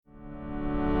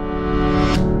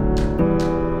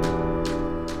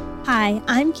Hi,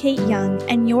 I'm Kate Young,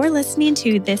 and you're listening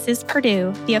to This is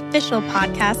Purdue, the official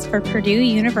podcast for Purdue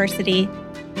University.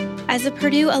 As a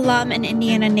Purdue alum and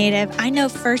Indiana native, I know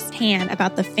firsthand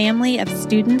about the family of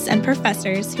students and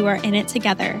professors who are in it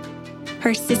together,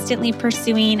 persistently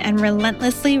pursuing and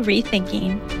relentlessly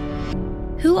rethinking.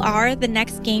 Who are the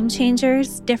next game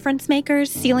changers, difference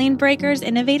makers, ceiling breakers,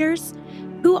 innovators?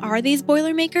 Who are these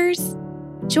Boilermakers?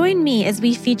 Join me as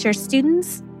we feature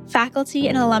students, faculty,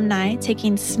 and alumni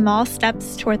taking small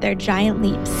steps toward their giant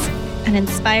leaps and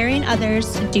inspiring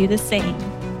others to do the same.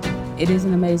 It is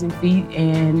an amazing feat,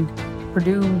 and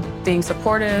Purdue being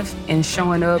supportive and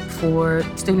showing up for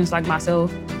students like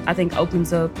myself, I think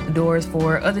opens up the doors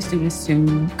for other students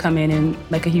to come in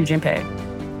and make a huge impact.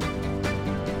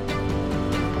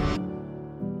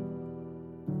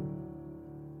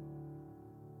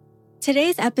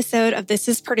 Today's episode of This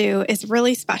is Purdue is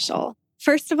really special.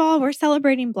 First of all, we're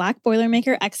celebrating Black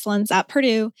Boilermaker excellence at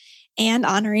Purdue and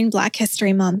honoring Black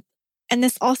History Month. And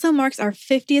this also marks our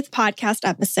 50th podcast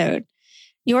episode.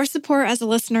 Your support as a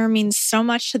listener means so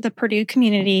much to the Purdue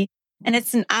community, and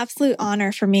it's an absolute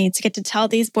honor for me to get to tell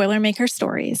these Boilermaker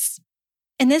stories.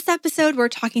 In this episode, we're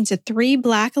talking to 3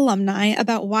 Black alumni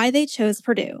about why they chose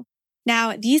Purdue.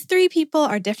 Now, these 3 people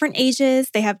are different ages,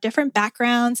 they have different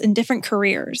backgrounds and different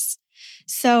careers.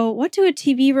 So what do a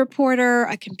TV reporter,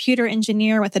 a computer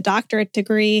engineer with a doctorate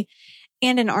degree,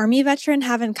 and an Army veteran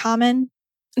have in common?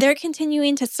 They're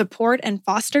continuing to support and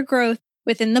foster growth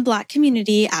within the Black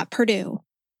community at Purdue.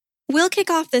 We'll kick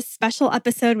off this special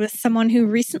episode with someone who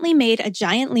recently made a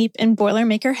giant leap in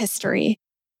Boilermaker history.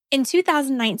 In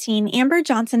 2019, Amber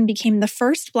Johnson became the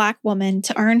first Black woman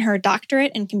to earn her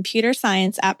doctorate in computer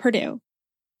science at Purdue.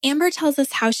 Amber tells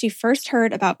us how she first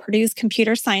heard about Purdue's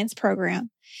computer science program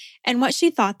and what she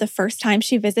thought the first time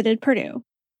she visited Purdue.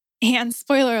 And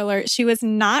spoiler alert, she was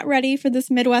not ready for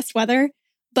this Midwest weather,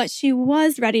 but she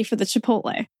was ready for the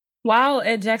Chipotle. While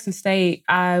at Jackson State,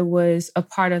 I was a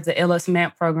part of the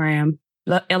LS-MAP program,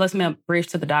 the LS-MAP Bridge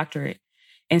to the Doctorate.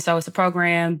 And so it's a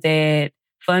program that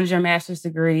funds your master's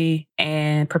degree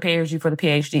and prepares you for the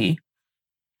PhD.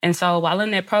 And so while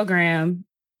in that program,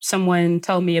 someone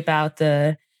told me about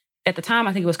at the time,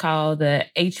 I think it was called the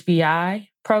HBI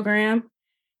program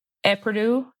at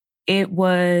Purdue. It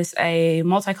was a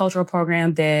multicultural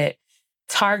program that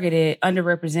targeted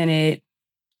underrepresented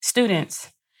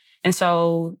students. And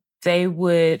so they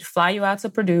would fly you out to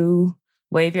Purdue,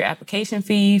 waive your application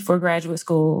fee for graduate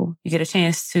school. You get a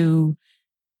chance to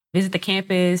visit the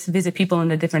campus, visit people in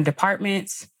the different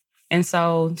departments. And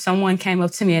so someone came up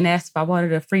to me and asked if I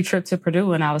wanted a free trip to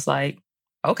Purdue. And I was like,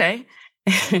 okay.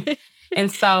 And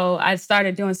so I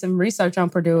started doing some research on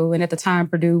Purdue. And at the time,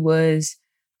 Purdue was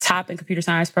top in computer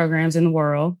science programs in the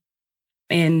world.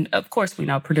 And of course, we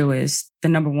know Purdue is the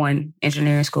 #1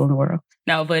 engineering school in the world.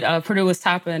 No, but Purdue was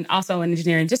top and also in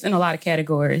engineering, just in a lot of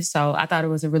categories. So I thought it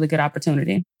was a really good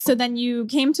opportunity. So then you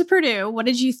came to Purdue. What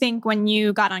did you think when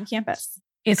you got on campus?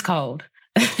 It's cold.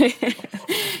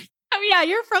 Oh yeah,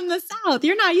 you're from the South.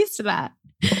 You're not used to that.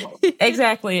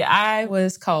 Exactly. I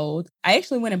was cold. I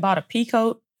actually went and bought a pea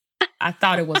coat. I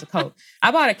thought it was a coat.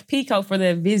 I bought a pea coat for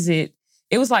the visit.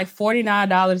 It was like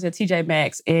 $49 at TJ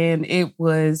Maxx, and it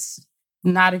was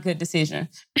not a good decision.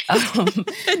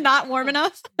 Not warm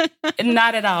enough?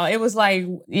 Not at all. It was like,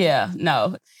 yeah,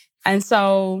 no. And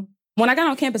so when I got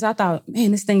on campus, I thought,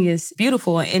 man, this thing is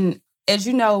beautiful. And as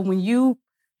you know, when you're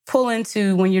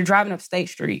driving up State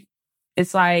Street,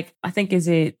 it's like, I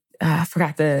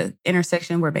forgot the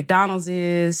intersection where McDonald's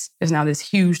is. There's now this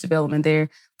huge development there.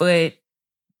 But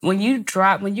when you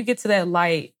get to that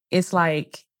light, it's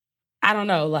like, I don't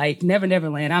know, like Never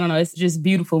Land. I don't know. It's just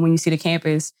beautiful when you see the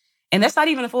campus. And that's not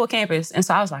even a full campus. And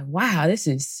so I was like, wow, this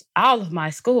is all of my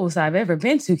schools I've ever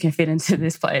been to can fit into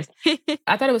this place.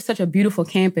 I thought it was such a beautiful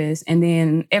campus. And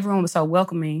then everyone was so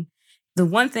welcoming. The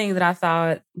one thing that I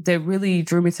thought that really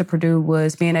drew me to Purdue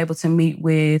was being able to meet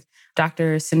with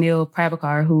Dr. Sunil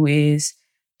Prabhakar, who is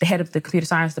the head of the computer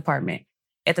science department.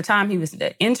 At the time, he was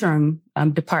the interim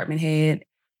department head.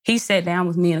 He sat down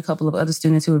with me and a couple of other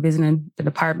students who were visiting the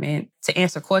department to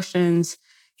answer questions.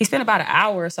 He spent about an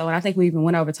hour or so, and I think we even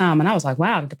went over time. And I was like,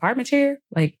 wow, the department chair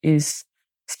is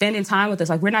spending time with us.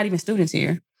 Like, we're not even students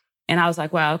here. And I was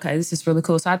like, wow, okay, this is really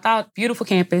cool. So I thought, beautiful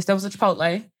campus. There was a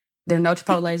Chipotle. There are no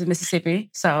Chipotles in Mississippi.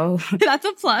 So that's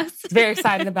a plus. Very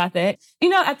excited about that.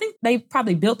 I think they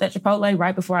probably built that Chipotle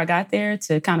right before I got there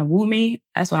to kind of woo me.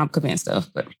 That's what I'm convinced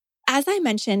of. But as I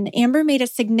mentioned, Amber made a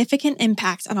significant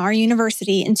impact on our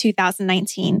university in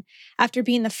 2019 after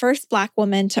being the first Black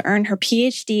woman to earn her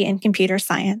PhD in computer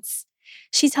science.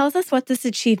 She tells us what this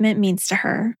achievement means to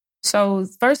her. So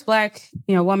first Black,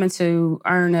 woman to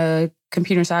earn a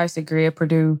computer science degree at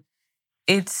Purdue.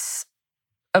 It's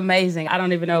amazing. I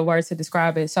don't even know words to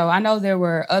describe it. So I know there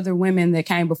were other women that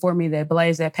came before me that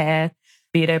blazed that path,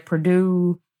 be it at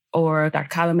Purdue or Dr.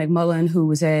 Kyla McMullen, who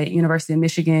was at University of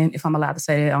Michigan, if I'm allowed to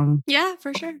say it on Yeah,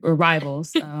 for sure. Or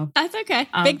rivals. That's okay.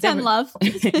 Big Ten love.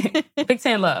 Big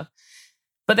Ten love.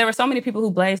 But there were so many people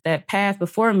who blazed that path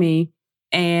before me.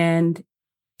 And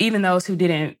even those who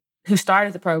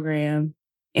started the program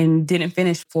and didn't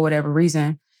finish for whatever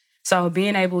reason. So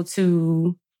being able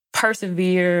to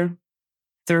persevere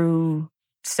through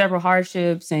several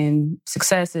hardships and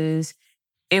successes,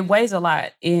 it weighs a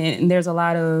lot. And there's a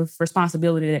lot of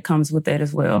responsibility that comes with that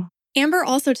as well. Amber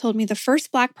also told me the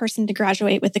first Black person to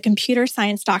graduate with a computer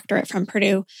science doctorate from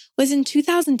Purdue was in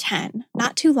 2010,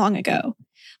 not too long ago.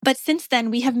 But since then,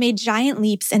 we have made giant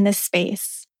leaps in this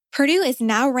space. Purdue is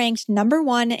now ranked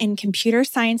 #1 in computer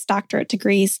science doctorate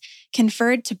degrees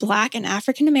conferred to Black and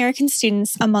African American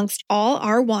students amongst all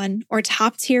R1 or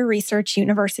top-tier research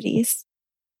universities.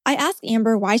 I asked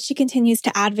Amber why she continues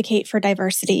to advocate for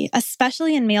diversity,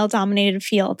 especially in male-dominated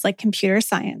fields like computer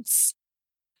science.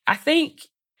 I think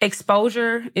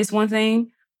exposure is one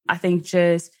thing. I think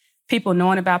just people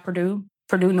knowing about Purdue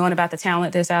knowing about the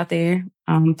talent that's out there,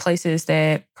 places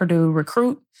that Purdue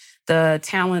recruit, the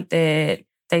talent that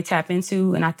they tap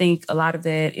into. And I think a lot of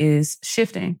that is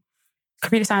shifting.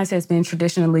 Computer science has been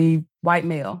traditionally white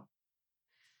male,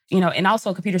 and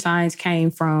also computer science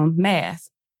came from math.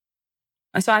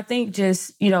 And so I think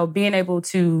just, being able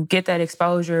to get that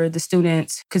exposure, the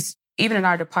students, because even in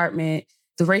our department,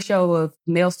 the ratio of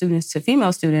male students to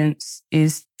female students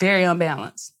is very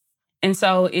unbalanced. And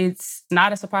so it's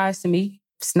not a surprise to me.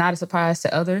 It's not a surprise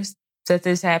to others that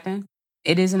this happened.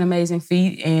 It is an amazing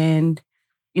feat. And,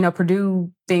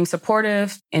 Purdue being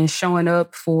supportive and showing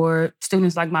up for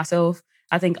students like myself,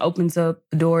 I think opens up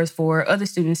the doors for other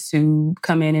students to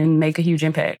come in and make a huge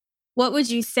impact. What would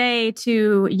you say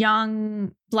to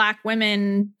young Black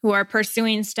women who are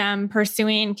pursuing STEM,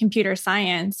 pursuing computer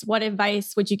science? What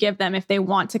advice would you give them if they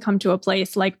want to come to a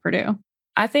place like Purdue?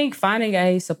 I think finding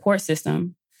a support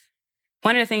system.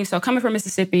 One of the things, so coming from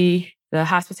Mississippi, the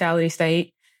hospitality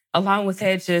state, along with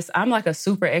that, I'm like a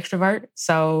super extrovert.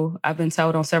 So I've been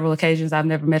told on several occasions I've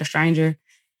never met a stranger.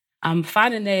 I'm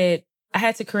finding that I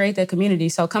had to create that community.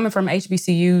 So coming from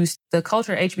HBCUs, the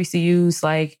culture at HBCUs,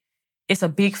 like, it's a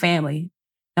big family.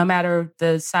 No matter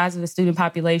the size of the student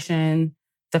population,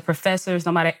 the professors,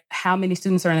 no matter how many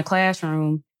students are in the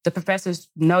classroom, the professors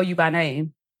know you by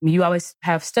name. You always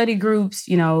have study groups,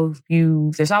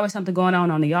 there's always something going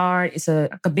on the yard. It's a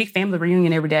big family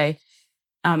reunion every day.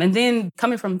 And then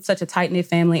coming from such a tight-knit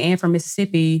family and from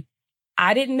Mississippi,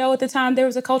 I didn't know at the time there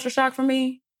was a culture shock for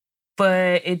me,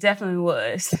 but it definitely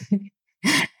was.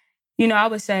 I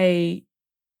would say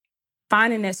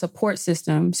finding that support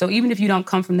system. So even if you don't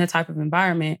come from that type of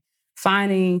environment,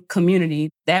 finding community,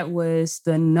 that was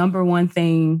the #1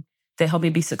 thing that helped me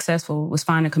be successful, was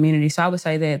finding community. So I would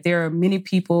say that there are many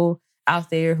people out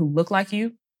there who look like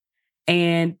you,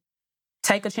 and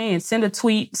take a chance. Send a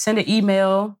tweet, send an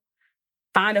email,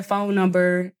 find a phone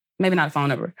number, maybe not a phone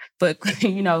number, but,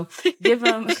 give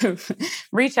them,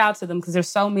 reach out to them, because there's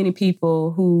so many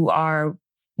people who are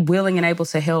willing and able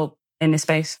to help in this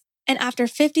space. And after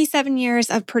 57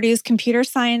 years of Purdue's computer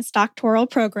science doctoral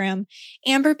program,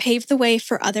 Amber paved the way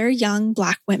for other young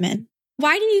Black women.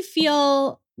 Why do you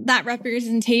feel that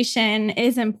representation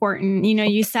is important?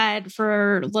 You said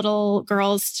for little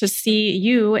girls to see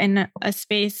you in a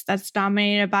space that's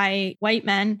dominated by white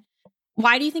men.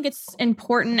 Why do you think it's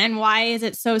important, and why is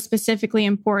it so specifically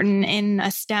important in a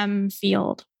STEM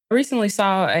field? I recently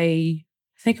saw I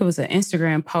think it was an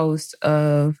Instagram post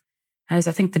of, I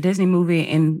think the Disney movie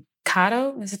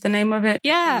Encanto, is it the name of it?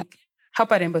 Yeah.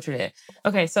 Hope I didn't butcher that.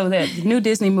 Okay, so the new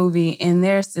Disney movie, and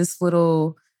there's this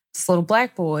little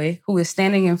Black boy who is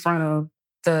standing in front of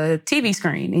the TV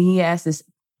screen, and he has this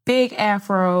big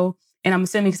afro. And I'm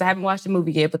assuming, because I haven't watched the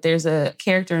movie yet, but there's a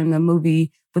character in the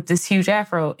movie with this huge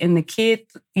afro. And the kid,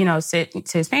 said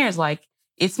to his parents, like,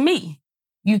 it's me.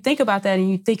 You think about that and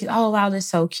you think, oh, wow, that's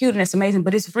so cute and that's amazing.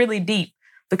 But it's really deep,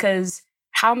 because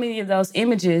how many of those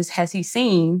images has he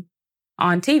seen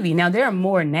on TV? Now, there are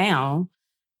more now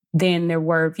than there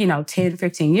were, 10,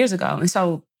 15 years ago. And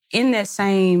so in that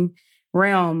same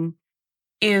realm,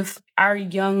 if our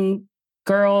young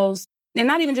girls, and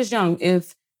not even just young,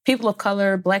 if people of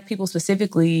color, Black people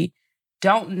specifically,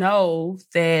 don't know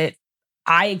that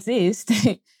I exist,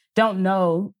 don't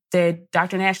know that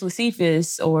Dr. Ashley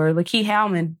Cephas or Lakeith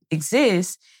Howman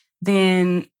exists,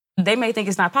 then they may think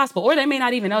it's not possible, or they may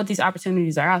not even know these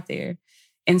opportunities are out there.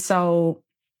 And so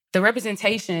the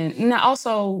representation, and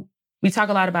also we talk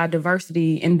a lot about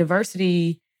diversity, and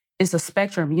diversity is a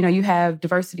spectrum. You have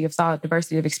diversity of thought,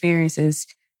 diversity of experiences,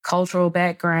 cultural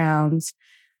backgrounds.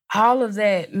 All of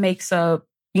that makes up,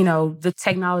 the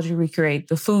technology we create,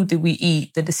 the food that we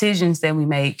eat, the decisions that we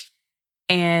make.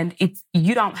 And if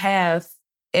you don't have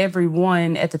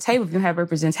everyone at the table, if you don't have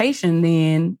representation,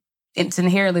 then it's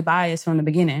inherently biased from the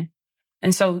beginning.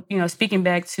 And so, speaking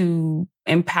back to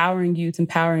empowering youth,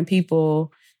 empowering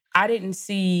people, I didn't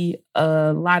see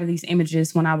a lot of these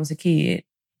images when I was a kid.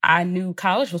 I knew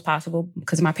college was possible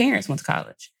because my parents went to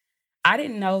college. I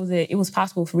didn't know that it was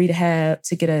possible for me to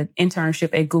get an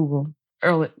internship at Google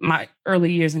my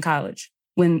early years in college,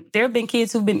 when there have been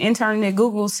kids who've been interning at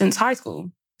Google since high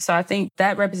school. So I think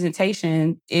that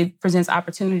representation, it presents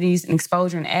opportunities and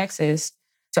exposure and access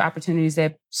to opportunities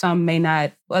that some may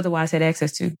not otherwise have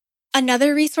access to.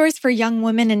 Another resource for young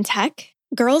women in tech,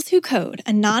 Girls Who Code,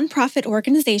 a nonprofit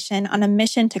organization on a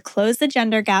mission to close the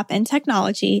gender gap in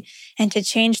technology and to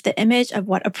change the image of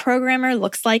what a programmer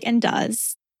looks like and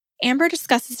does. Amber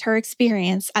discusses her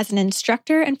experience as an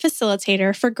instructor and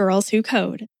facilitator for Girls Who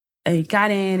Code. I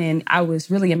got in and I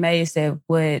was really amazed at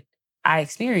what I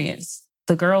experienced.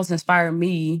 The girls inspired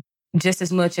me just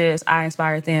as much as I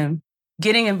inspired them.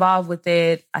 Getting involved with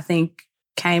that, I think,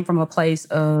 came from a place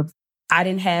of, I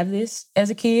didn't have this as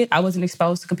a kid. I wasn't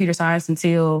exposed to computer science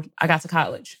until I got to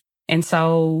college. And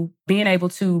so being able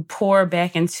to pour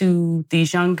back into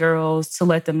these young girls to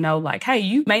let them know, like, hey,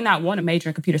 you may not want to major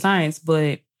in computer science,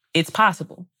 but it's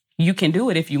possible. You can do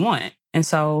it if you want. And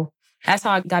so that's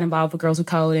how I got involved with Girls Who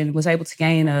Code and was able to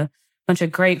gain a bunch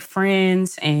of great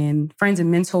friends and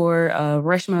mentor.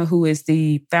 Reshma, who is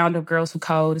the founder of Girls Who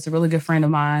Code, is a really good friend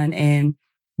of mine and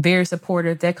very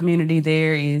supportive. That community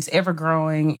there is ever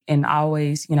growing and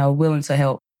always, willing to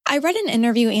help. I read an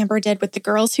interview Amber did with the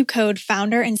Girls Who Code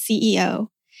founder and CEO,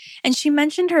 and she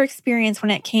mentioned her experience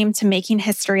when it came to making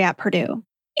history at Purdue.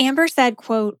 Amber said,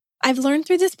 quote, "I've learned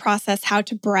through this process how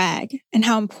to brag and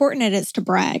how important it is to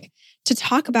brag, to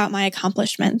talk about my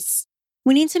accomplishments.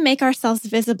 We need to make ourselves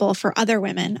visible for other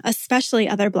women, especially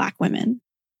other Black women."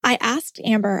 I asked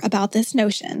Amber about this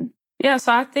notion. Yeah,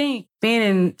 so I think being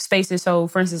in spaces, so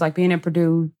for instance, like being in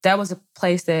Purdue, that was a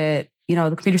place that,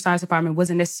 the computer science department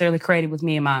wasn't necessarily created with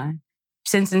me in mind.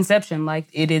 Since inception, like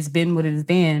it has been what it has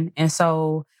been. And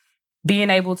so being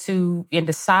able to, and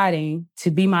deciding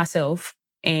to be myself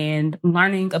and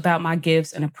learning about my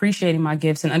gifts and appreciating my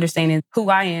gifts and understanding who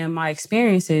I am, my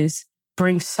experiences,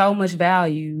 brings so much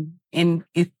value. And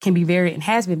it can be and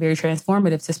has been very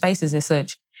transformative to spaces as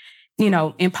such.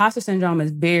 Imposter syndrome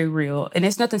is very real and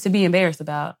it's nothing to be embarrassed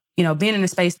about. Being in a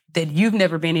space that you've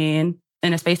never been in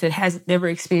a space that has never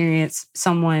experienced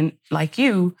someone like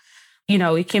you,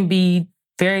 it can be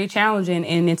very challenging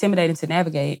and intimidating to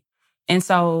navigate. And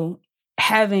so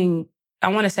having, I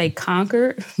want to say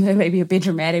conquered, that may be a bit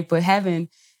dramatic, but having,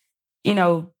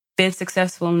 been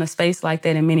successful in a space like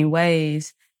that in many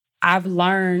ways, I've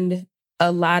learned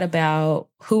a lot about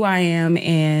who I am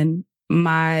and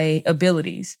my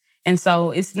abilities. And so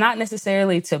it's not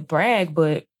necessarily to brag,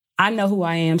 but I know who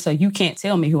I am, so you can't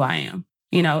tell me who I am,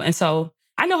 And so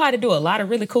I know how to do a lot of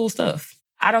really cool stuff.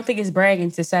 I don't think it's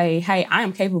bragging to say, hey, I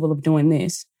am capable of doing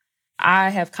this. I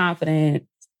have confidence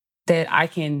that I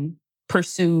can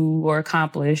pursue or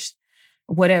accomplish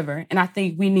whatever. And I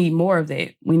think we need more of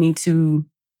that. We need to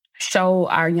show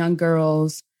our young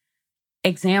girls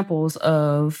examples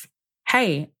of,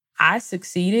 hey, I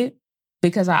succeeded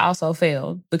because I also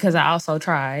failed, because I also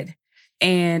tried.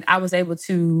 And I was able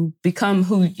to become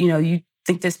who, you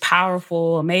think this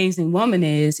powerful, amazing woman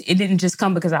is. It didn't just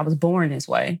come because I was born this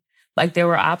way. Like there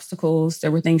were obstacles,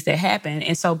 there were things that happened.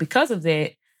 And so because of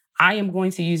that, I am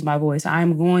going to use my voice. I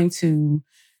am going to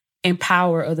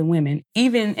empower other women.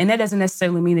 And that doesn't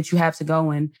necessarily mean that you have to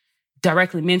go and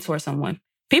directly mentor someone.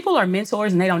 People are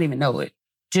mentors and they don't even know it.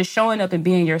 Just showing up and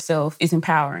being yourself is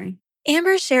empowering.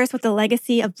 Amber shares what the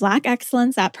legacy of Black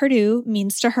excellence at Purdue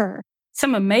means to her.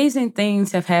 Some amazing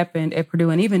things have happened at Purdue.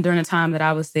 And even during the time that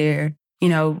I was there,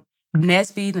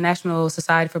 NSBE, the National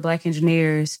Society for Black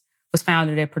Engineers, was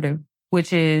founded at Purdue,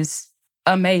 which is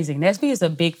amazing. NSBE is a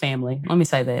big family. Let me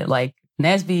say that. Like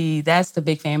NSBE, that's the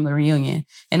big family reunion.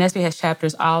 And NSBE has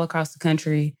chapters all across the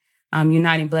country,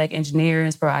 uniting Black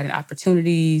engineers, providing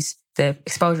opportunities, the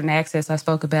exposure and access I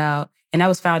spoke about. And that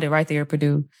was founded right there at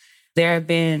Purdue. There have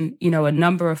been, a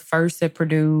number of firsts at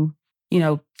Purdue.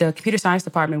 The computer science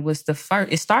department was the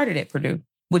first. It started at Purdue,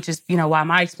 which is, why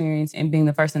my experience in being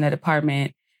the first in that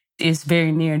department is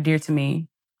very near and dear to me.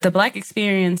 The Black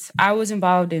experience, I was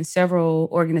involved in several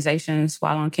organizations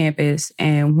while on campus,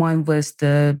 and one was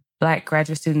the Black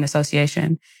Graduate Student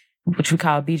Association. which we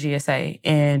call BGSA.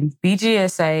 And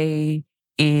BGSA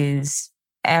is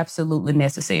absolutely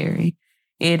necessary.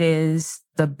 It is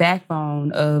the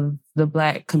backbone of the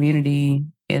Black community,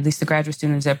 at least the graduate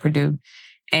students at Purdue.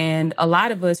 And a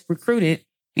lot of us recruited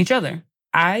each other.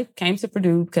 I came to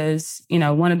Purdue because,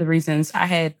 one of the reasons I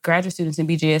had graduate students in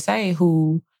BGSA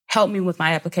who helped me with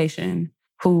my application,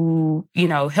 who,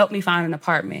 helped me find an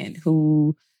apartment,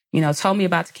 who, told me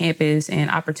about the campus and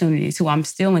opportunities, who I'm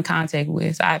still in contact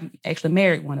with. I actually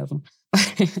married one of them.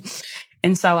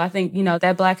 And so I think,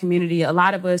 that Black community, a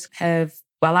lot of us have,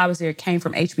 while I was there, came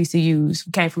from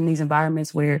HBCUs, came from these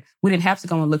environments where we didn't have to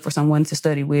go and look for someone to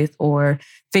study with or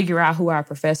figure out who our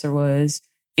professor was.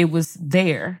 It was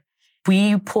there.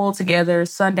 We pulled together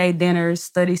Sunday dinners,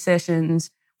 study sessions.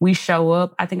 We show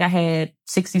up. I think I had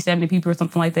 60, 70 people or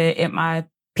something like that at my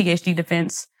PhD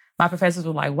defense. My professors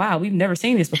were like, wow, we've never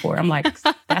seen this before. I'm like,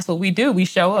 that's what we do. We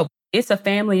show up. It's a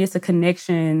family. It's a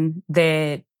connection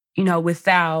that,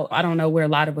 without, I don't know where a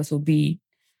lot of us will be.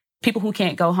 People who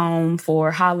can't go home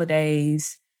for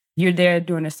holidays, you're there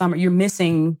during the summer. You're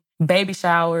missing baby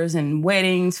showers and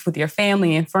weddings with your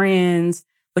family and friends.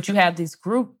 But you have this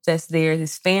group that's there,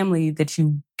 this family that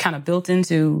you kind of built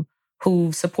into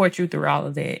who support you through all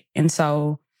of that. And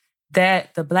so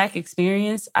that the Black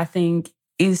experience, I think,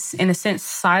 is in a sense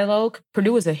siloed.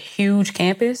 Purdue is a huge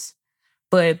campus,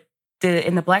 but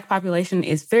in the Black population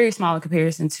is very small in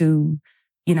comparison to,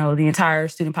 the entire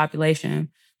student population.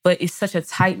 But it's such a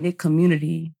tight-knit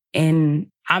community. And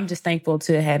I'm just thankful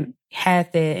to have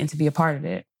had that and to be a part of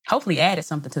it. Hopefully added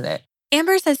something to that.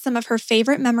 Amber says some of her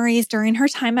favorite memories during her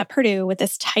time at Purdue with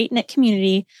this tight-knit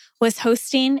community was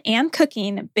hosting and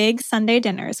cooking big Sunday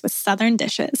dinners with Southern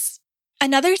dishes.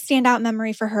 Another standout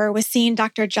memory for her was seeing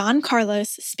Dr. John Carlos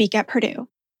speak at Purdue.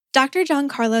 Dr. John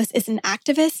Carlos is an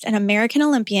activist and American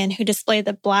Olympian who displayed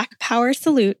the Black Power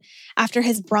salute after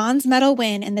his bronze medal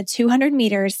win in the 200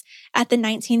 meters at the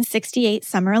 1968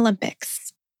 Summer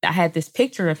Olympics. I had this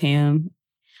picture of him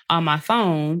on my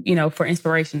phone, for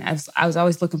inspiration. I was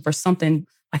always looking for something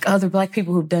like other Black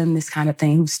people who've done this kind of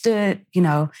thing, who stood,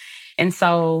 And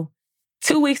so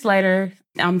 2 weeks later,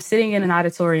 I'm sitting in an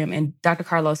auditorium and Dr.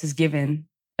 Carlos is giving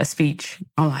a speech.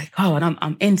 I'm like, oh, and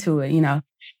I'm into it,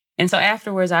 And so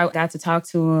afterwards, I got to talk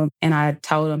to him and I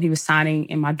told him he was signing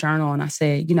in my journal. And I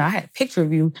said, I had a picture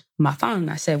of you on my phone. And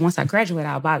I said, once I graduate,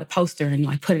 I'll buy the poster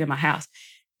and put it in my house.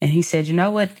 And he said, you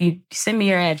know what? You send me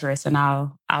your address and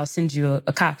I'll send you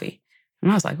a copy.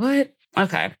 And I was like, what?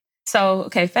 Okay. So,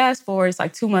 fast forward, it's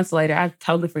like 2 months later, I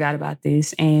totally forgot about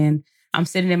this. And I'm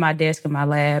sitting in my desk in my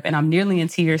lab and I'm nearly in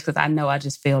tears because I know I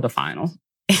just failed a final.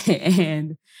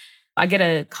 And I get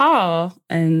a call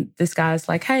and this guy's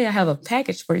like, hey, I have a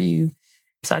package for you.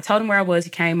 So I told him where I was. He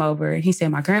came over and he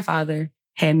said, my grandfather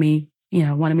had me,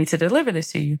 wanted me to deliver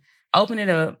this to you. Open it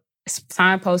up.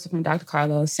 Signed poster from Dr.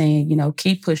 Carlos saying,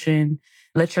 keep pushing,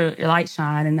 let your light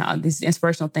shine and all these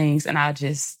inspirational things. And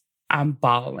I'm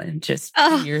bawling, just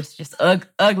tears, just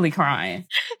ugly crying.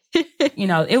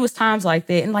 It was times like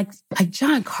that. And like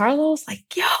John Carlos,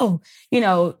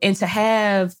 and to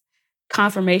have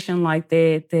confirmation like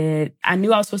that I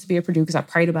knew I was supposed to be at Purdue because I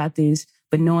prayed about this,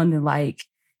 but knowing that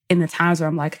in the times where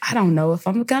I'm like, I don't know if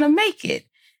I'm going to make it,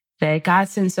 that God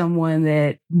sends someone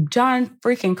that John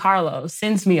freaking Carlos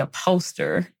sends me a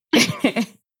poster.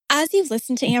 As you've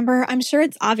listened to Amber, I'm sure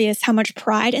it's obvious how much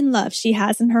pride and love she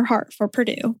has in her heart for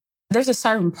Purdue. There's a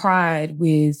certain pride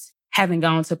with having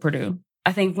gone to Purdue.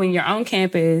 I think when you're on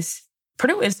campus,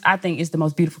 Purdue is the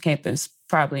most beautiful campus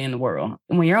probably in the world.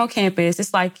 And when you're on campus,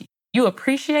 it's like you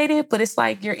appreciate it, but it's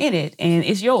like you're in it and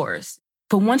it's yours.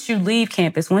 But once you leave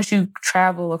campus, once you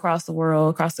travel across the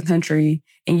world, across the country,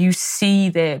 and you see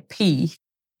that P,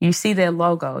 you see that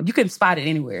logo, you can spot it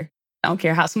anywhere. I don't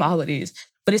care how small it is.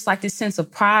 But it's like this sense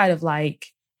of pride of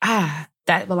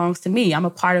that belongs to me. I'm a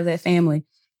part of that family.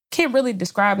 Can't really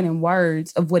describe it in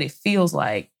words of what it feels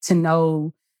like to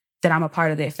know that I'm a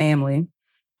part of that family.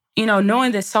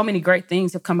 Knowing that so many great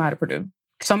things have come out of Purdue,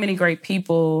 so many great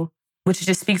people, which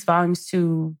just speaks volumes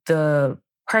to the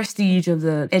prestige of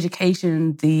the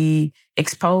education, the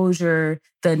exposure,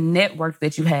 the network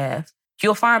that you have.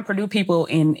 You'll find Purdue people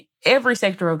in every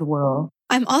sector of the world.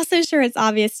 I'm also sure it's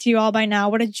obvious to you all by now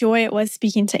what a joy it was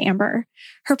speaking to Amber.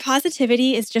 Her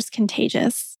positivity is just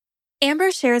contagious.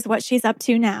 Amber shares what she's up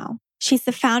to now. She's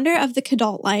the founder of The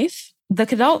Kidult Life. The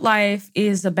Kidult Life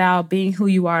is about being who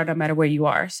you are no matter where you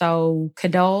are. So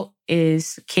Kidult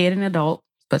is kid and adult,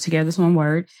 put together as one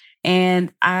word.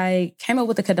 And I came up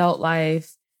with The Kidult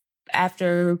Life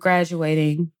after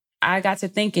graduating. I got to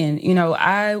thinking,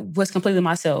 I was completely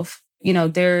myself.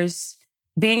 There's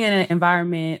being in an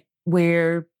environment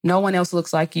where no one else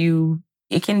looks like you,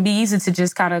 it can be easy to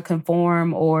just kind of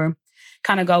conform or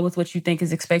kind of go with what you think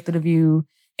is expected of you.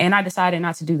 And I decided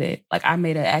not to do that. Like, I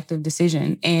made an active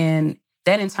decision, and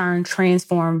that in turn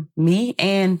transformed me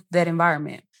and that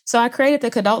environment. So I created the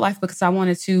Kidult Life because I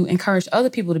wanted to encourage other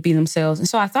people to be themselves. And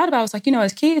so I thought about it, I was like,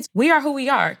 as kids, we are who we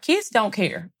are. Kids don't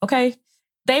care, okay?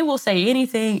 They will say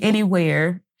anything,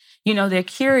 anywhere. They're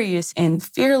curious and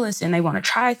fearless, and they want to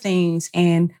try things.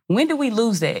 And when do we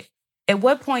lose that? At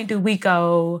what point do we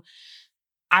go,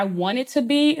 I wanted to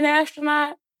be an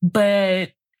astronaut,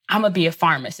 but I'm going to be a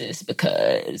pharmacist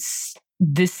because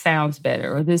this sounds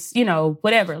better, or this,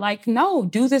 whatever. Like, no,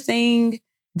 do the thing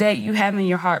that you have in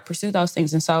your heart, pursue those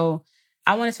things. And so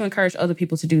I wanted to encourage other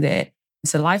people to do that.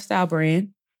 It's a lifestyle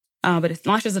brand, but it's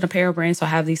launched as an apparel brand. So I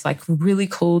have these like really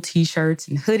cool t-shirts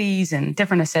and hoodies and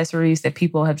different accessories that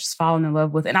people have just fallen in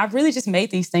love with. And I've really just made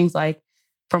these things like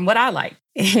from what I like.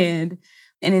 And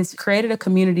it's created a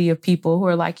community of people who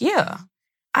are like, yeah,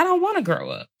 I don't want to grow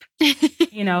up.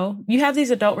 You have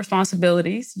these adult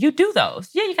responsibilities. You do those.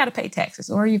 Yeah, you got to pay taxes,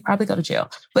 or you probably go to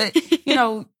jail. But,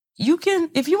 you can,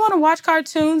 if you want to watch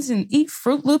cartoons and eat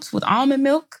Fruit Loops with almond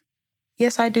milk,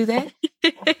 yes, I do that,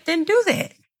 then do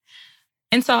that.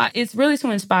 And so it's really to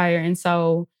inspire. And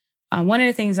so one of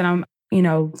the things that I'm,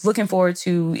 looking forward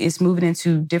to is moving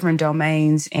into different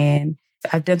domains. And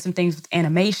I've done some things with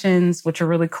animations, which are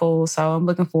really cool. So I'm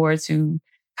looking forward to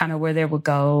kind of where they will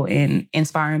go in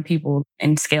inspiring people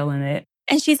and scaling it.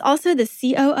 And she's also the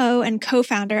COO and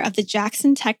co-founder of the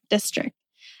Jackson Tech District,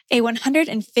 a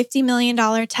 $150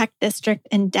 million tech district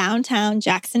in downtown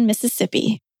Jackson,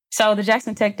 Mississippi. So the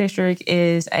Jackson Tech District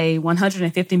is a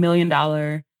 $150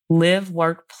 million live,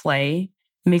 work, play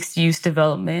mixed-use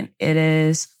development. It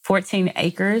is 14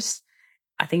 acres,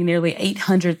 I think nearly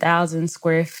 800,000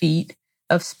 square feet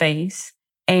of space.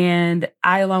 And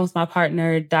I, along with my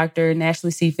partner, Dr.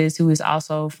 Nashley Cephas, who is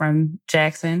also from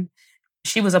Jackson,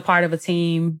 she was a part of a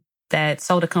team that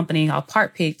sold a company called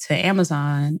PartPick to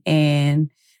Amazon.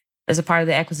 And as a part of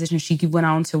the acquisition, she went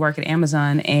on to work at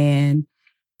Amazon and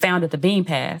founded the Beam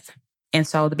Path. And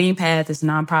so the Beam Path is a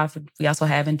nonprofit we also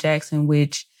have in Jackson,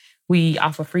 which we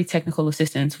offer free technical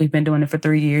assistance. We've been doing it for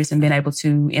 3 years and been able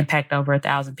to impact over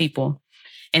 1,000 people.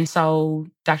 And so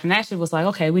Dr. Nashley was like,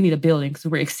 okay, we need a building because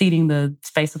we're exceeding the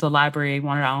space of the library,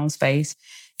 wanted our own space.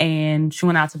 And she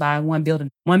went out to buy one building.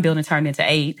 One building turned into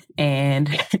 8. And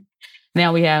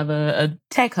now we have a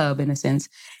tech hub in a sense.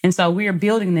 And so we are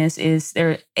building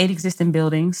there are 8 existing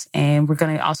buildings, and we're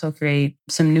going to also create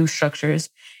some new structures.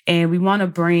 And we want to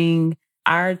bring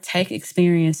our tech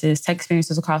experiences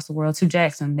across the world to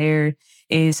Jackson. There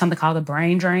is something called the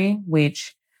brain drain,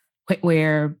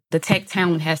 where the tech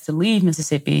talent has to leave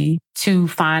Mississippi to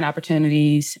find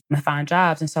opportunities and find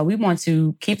jobs. And so we want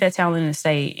to keep that talent in the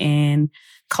state and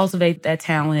cultivate that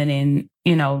talent and,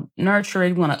 nurture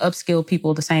it. We want to upskill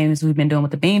people the same as we've been doing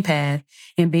with the Beam Path,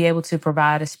 and be able to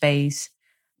provide a space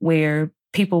where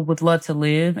people would love to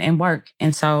live and work.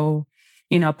 And so,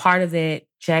 part of that,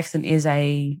 Jackson is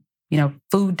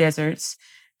food deserts,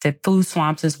 the food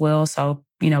swamps as well. So,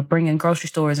 bringing grocery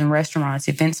stores and restaurants,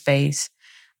 event space,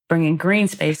 bringing green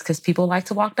space because people like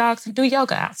to walk dogs and do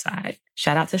yoga outside.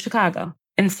 Shout out to Chicago.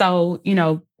 And so,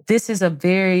 this is a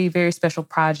very, very special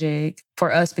project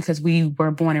for us because we were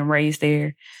born and raised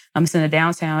there. It's in the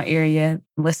downtown area,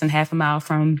 less than half a mile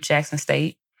from Jackson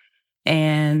State.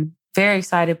 And very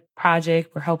excited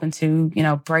project. We're hoping to,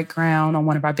 break ground on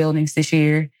one of our buildings this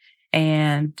year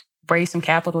and raise some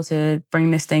capital to bring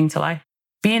this thing to life.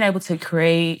 Being able to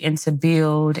create and to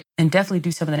build and definitely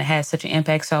do something that has such an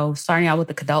impact. So starting out with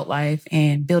the Kidult Life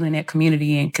and building that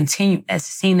community and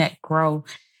seeing that grow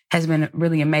has been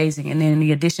really amazing. And then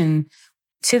the addition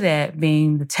to that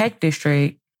being the tech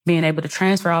district, being able to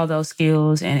transfer all those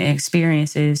skills and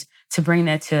experiences to bring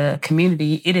that to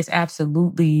community, it is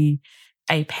absolutely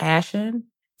a passion,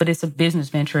 but it's a business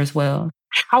venture as well.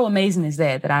 How amazing is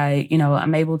that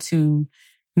I'm able to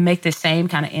make the same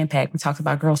kind of impact. We talked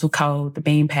about Girls Who Code, the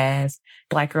Beam Path,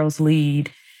 Black Girls Lead,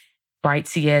 Bright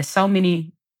CS, so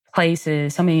many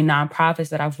places, so many nonprofits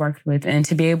that I've worked with, and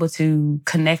to be able to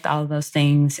connect all of those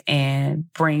things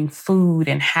and bring food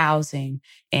and housing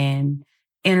and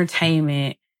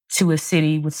entertainment to a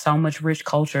city with so much rich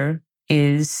culture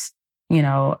is,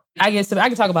 I guess I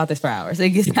can talk about this for hours. I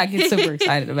get super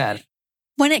excited about it.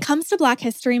 When it comes to Black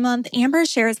History Month, Amber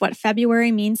shares what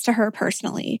February means to her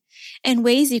personally and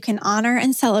ways you can honor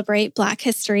and celebrate Black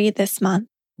history this month.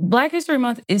 Black History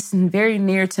Month is very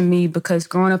near to me because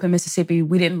growing up in Mississippi,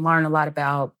 we didn't learn a lot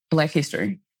about Black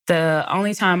history. The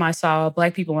only time I saw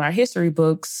Black people in our history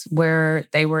books where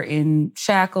they were in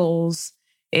shackles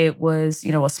It was,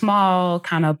 a small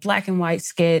kind of black and white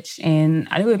sketch. And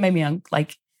I knew it made me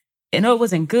I know it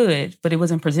wasn't good, but it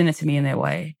wasn't presented to me in that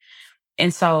way.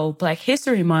 And so Black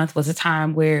History Month was a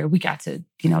time where we got to,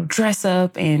 dress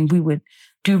up and we would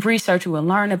do research. We would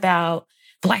learn about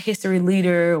Black history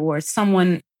leader or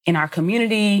someone in our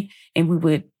community, and we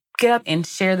would get up and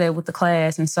share that with the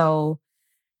class. And so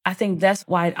I think that's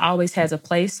why it always has a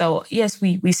place. So yes,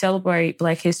 we celebrate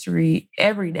Black history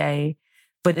every day,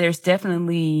 but there's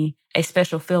definitely a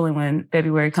special feeling when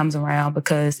February comes around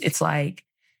because it's like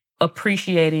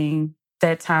appreciating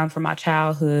that time from my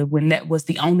childhood when that was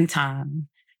the only time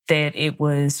that it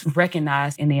was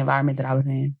recognized in the environment that I was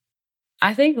in.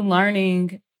 I think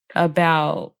learning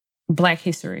about Black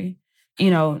history,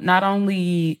 not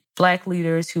only Black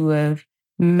leaders who have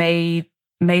made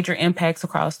major impacts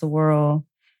across the world,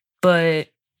 but,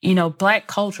 Black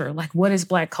culture, like what is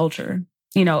Black culture?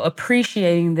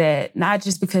 Appreciating that not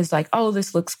just because like, oh,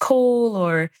 this looks cool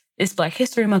or it's Black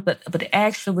History Month, but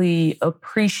actually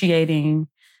appreciating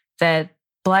that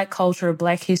Black culture,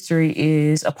 Black history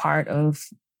is a part of,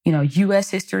 U.S.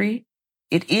 history.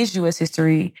 It is U.S.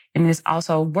 history, and it's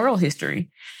also world history.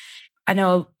 I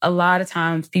know a lot of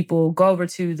times people go over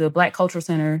to the Black Cultural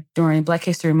Center during Black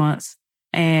History Months,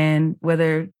 and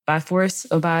whether by force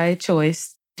or by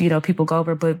choice, people go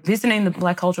over. But visiting the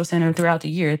Black Cultural Center throughout the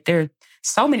year, there are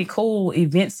so many cool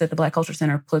events that the Black Cultural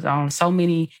Center puts on, so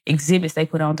many exhibits they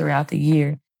put on throughout the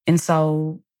year. And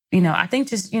so, I think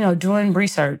just, doing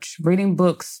research, reading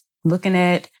books, looking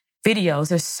at videos,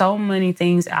 there's so many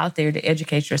things out there to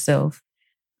educate yourself.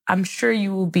 I'm sure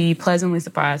you will be pleasantly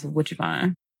surprised with what you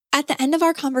find. At the end of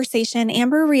our conversation,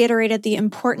 Amber reiterated the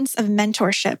importance of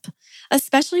mentorship,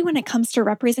 especially when it comes to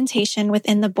representation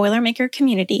within the Boilermaker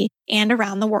community and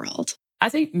around the world. I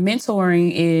think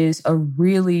mentoring is a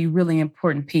really, really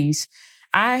important piece.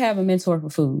 I have a mentor for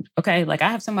food, okay? Like I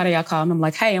have somebody I call and I'm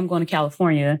like, hey, I'm going to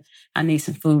California. I need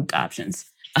some food options.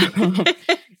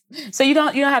 So you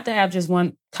don't have to have just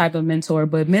one type of mentor,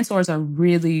 but mentors are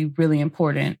really, really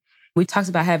important. We talked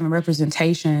about having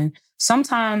representation.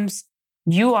 Sometimes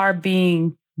you are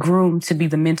being groomed to be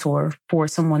the mentor for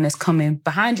someone that's coming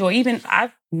behind you. Or even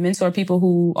I've mentored people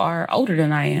who are older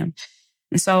than I am.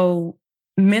 And so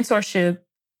mentorship,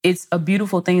 it's a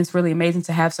beautiful thing. It's really amazing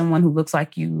to have someone who looks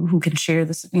like you, who can share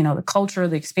this, the culture,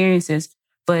 the experiences,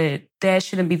 but that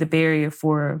shouldn't be the barrier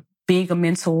for being a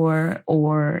mentor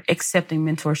or accepting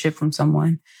mentorship from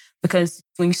someone. Because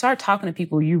when you start talking to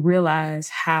people, you realize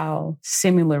how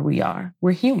similar we are.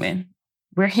 We're human.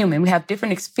 We're human. We have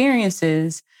different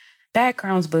experiences,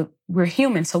 backgrounds, but we're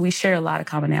human. So we share a lot of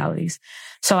commonalities.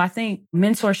 So I think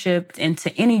mentorship, and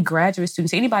to any graduate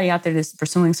students, anybody out there that's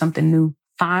pursuing something new,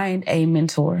 find a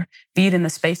mentor, be it in the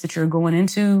space that you're going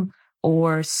into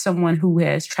or someone who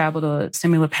has traveled a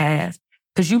similar path.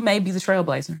 Because you may be the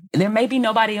trailblazer. There may be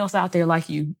nobody else out there like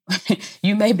you.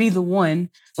 You may be the one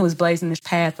who is blazing this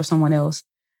path for someone else.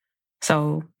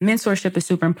 So mentorship is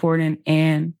super important,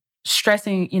 and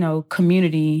stressing,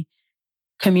 community.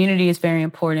 Community is very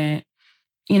important.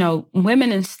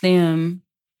 Women in STEM,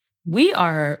 we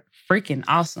are freaking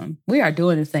awesome. We are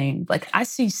doing a thing. Like I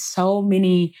see so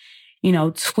many,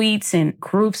 tweets and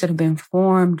groups that have been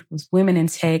formed with women in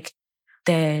tech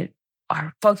that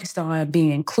are focused on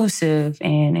being inclusive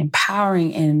and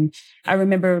empowering. And I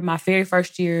remember my very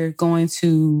first year going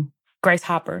to Grace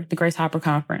Hopper, the Grace Hopper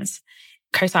conference,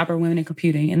 Grace Hopper Women in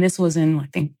Computing. And this was in, I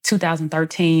think,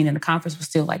 2013. And the conference was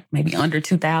still like maybe under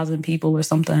 2,000 people or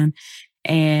something.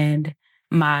 And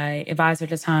my advisor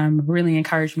at the time really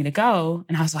encouraged me to go.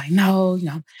 And I was like, no,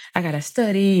 I got to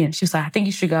study. And she was like, I think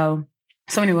you should go.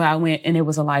 So anyway, I went, and it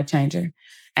was a life changer.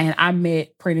 And I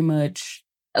met pretty much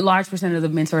a large percent of the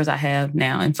mentors I have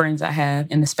now and friends I have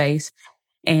in the space.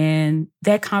 And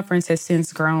that conference has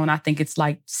since grown. I think it's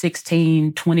like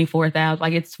 24,000.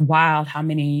 Like it's wild how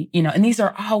many, and these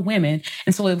are all women.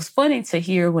 And so it was funny to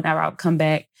hear whenever I would come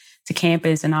back to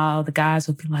campus and all the guys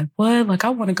would be like, what? Like, I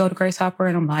want to go to Grace Hopper.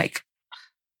 And I'm like,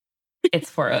 it's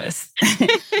for us.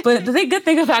 But the good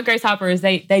thing about Grace Hopper is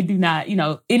they do not,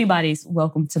 anybody's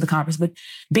welcome to the conference. But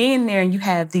being there and you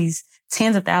have these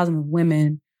tens of thousands of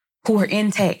women who are in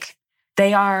tech.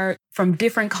 They are from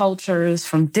different cultures,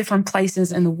 from different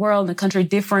places in the world, in the country,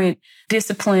 different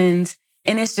disciplines.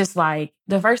 And it's just like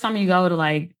the first time you go to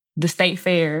like the state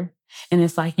fair and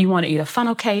it's like you want to eat a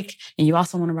funnel cake and you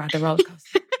also want to ride the roller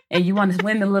coaster and you want to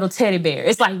win the little teddy bear.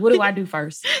 It's like, what do I do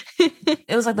first?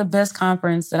 It was like the best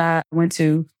conference that I went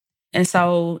to. And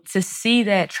so to see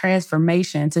that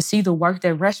transformation, to see the work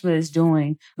that Reshma is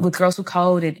doing with Girls Who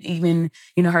Code and even,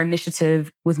 her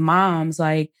initiative with moms,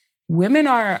 like, women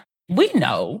are, we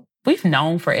know we've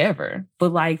known forever.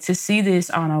 But like to see this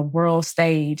on a world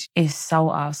stage is so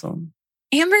awesome.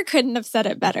 Amber couldn't have said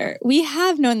it better. We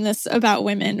have known this about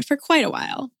women for quite a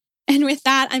while. And with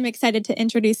that, I'm excited to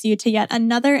introduce you to yet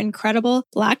another incredible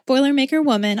Black Boilermaker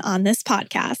woman on this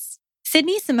podcast.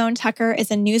 Sydney Simone Tucker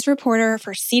is a news reporter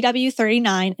for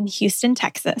CW39 in Houston,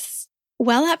 Texas.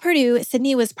 While at Purdue,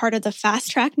 Sydney was part of the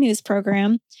Fast Track News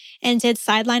program and did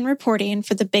sideline reporting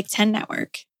for the Big Ten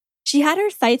Network. She had her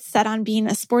sights set on being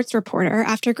a sports reporter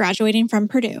after graduating from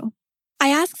Purdue. I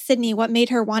asked Sydney what made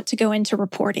her want to go into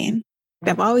reporting.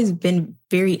 I've always been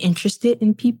very interested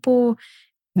in people,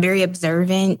 very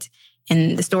observant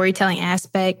in the storytelling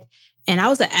aspect. And I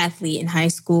was an athlete in high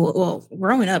school. Well,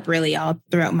 growing up really all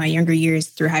throughout my younger years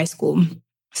through high school.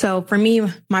 So for me,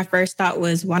 my first thought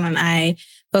was, why don't I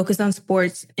focus on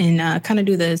sports and kind of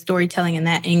do the storytelling in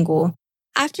that angle?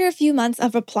 After a few months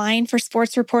of applying for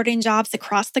sports reporting jobs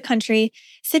across the country,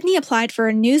 Sydney applied for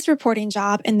a news reporting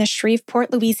job in the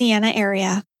Shreveport, Louisiana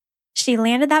area. She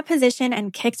landed that position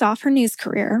and kicked off her news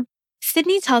career.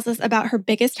 Sydney tells us about her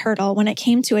biggest hurdle when it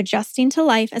came to adjusting to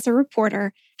life as a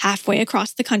reporter halfway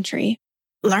across the country.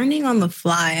 Learning on the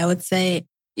fly, I would say.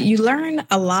 You learn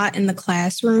a lot in the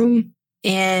classroom.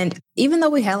 And even though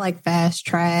we had like Fast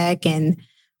Track and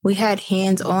we had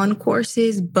hands-on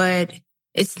courses, but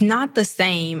it's not the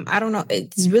same. I don't know.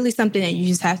 It's really something that you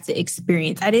just have to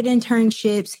experience. I did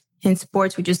internships in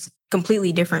sports, which is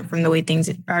completely different from the way things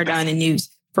are done in news,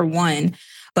 for one.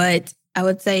 But I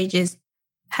would say just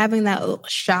having that little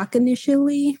shock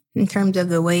initially in terms of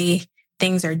the way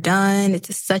things are done.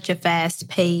 It's such a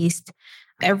fast-paced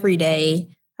every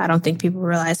day. I don't think people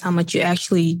realize how much you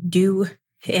actually do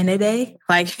in a day.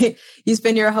 Like you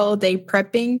spend your whole day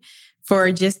prepping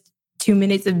for just 2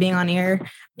 minutes of being on air.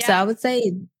 Yeah. So I would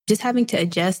say just having to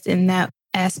adjust in that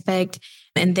aspect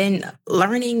and then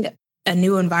learning a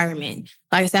new environment.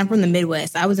 Like I said, I'm from the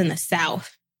Midwest. I was in the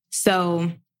South.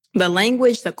 So the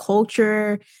language, the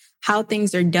culture, how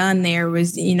things are done there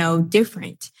was,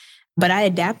 different. But I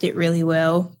adapted really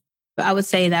well. But I would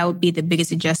say that would be the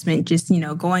biggest adjustment, just,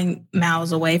 going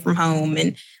miles away from home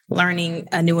and learning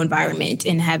a new environment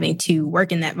and having to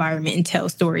work in that environment and tell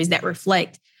stories that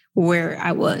reflect where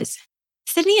I was.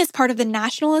 Sydney is part of the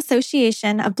National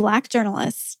Association of Black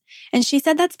Journalists, and she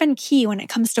said that's been key when it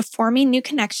comes to forming new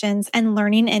connections and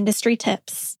learning industry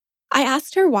tips. I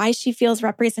asked her why she feels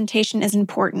representation is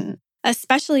important,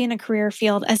 especially in a career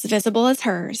field as visible as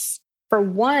hers. For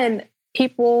one,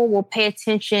 people will pay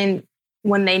attention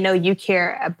when they know you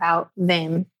care about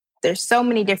them. There's so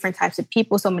many different types of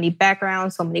people, so many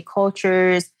backgrounds, so many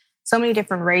cultures, so many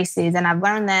different races. And I've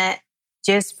learned that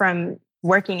just from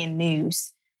working in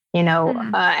news.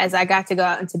 As I got to go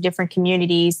out into different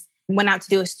communities, went out to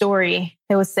do a story,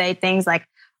 they would say things like,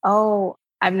 oh,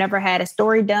 I've never had a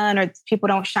story done, or people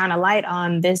don't shine a light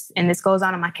on this. And this goes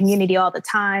on in my community all the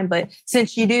time. But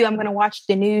since you do, I'm going to watch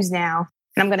the news now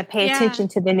and I'm going to pay attention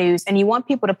to the news. And you want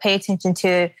people to pay attention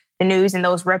to the news and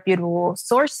those reputable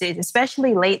sources,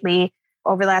 especially lately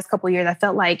over the last couple of years. I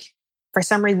felt like for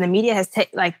some reason the media has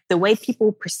the way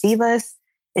people perceive us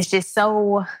is just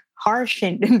so harsh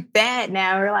and bad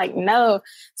now. We're like, no,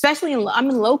 especially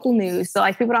I'm in local news. So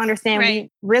like people don't understand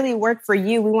we really work for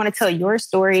you. We want to tell your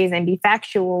stories and be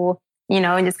factual,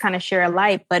 and just kind of share a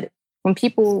light. But when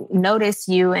people notice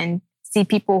you and see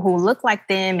people who look like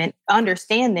them and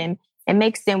understand them, it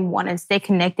makes them want to stay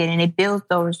connected and it builds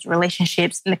those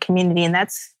relationships in the community. And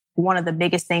that's one of the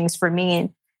biggest things for me and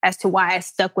as to why I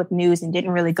stuck with news and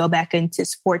didn't really go back into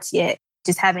sports yet.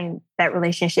 Just having that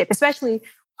relationship, especially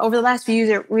over the last few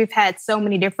years, we've had so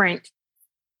many different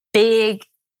big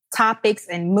topics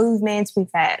and movements. We've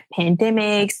had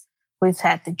pandemics. We've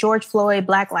had the George Floyd,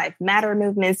 Black Lives Matter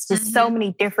movements, just so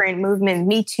many different movements,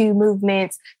 Me Too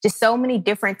movements, just so many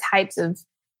different types of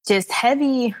just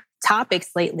heavy topics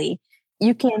lately.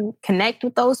 You can connect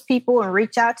with those people and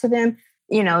reach out to them.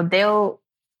 They'll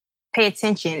pay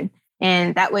attention.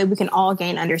 And that way we can all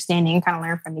gain understanding and kind of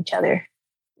learn from each other.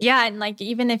 Yeah. And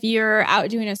even if you're out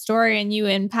doing a story and you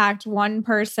impact one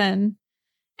person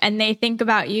and they think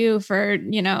about you for,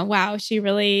 wow, she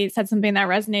really said something that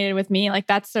resonated with me.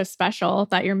 That's so special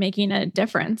that you're making a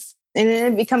difference. And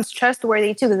then it becomes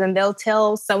trustworthy too, because then they'll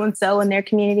tell so-and-so in their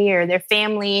community or their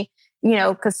family,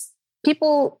 because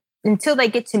people, until they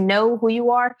get to know who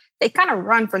you are, they kind of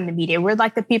run from the media. We're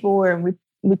like the people where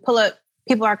we pull up,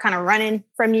 people are kind of running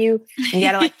from you and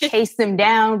you got to chase them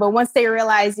down. But once they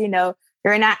realize, you're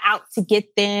not out to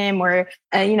get them or,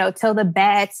 tell the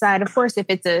bad side. Of course, if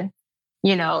it's a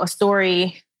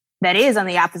story that is on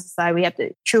the opposite side, we have to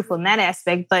be truthful in that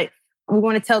aspect, but we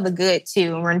want to tell the good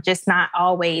too. And we're just not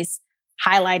always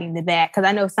highlighting the bad. Because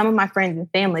I know some of my friends and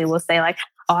family will say like,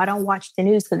 oh, I don't watch the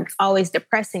news because it's always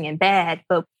depressing and bad.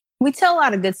 But we tell a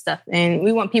lot of good stuff, and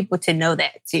we want people to know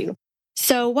that too.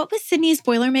 So what was Sydney's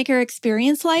Boilermaker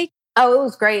experience like? Oh, it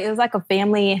was great. It was like a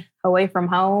family away from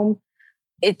home.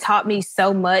 It taught me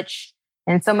so much,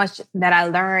 and so much that I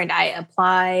learned. I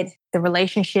applied. The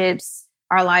relationships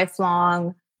are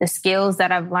lifelong. The skills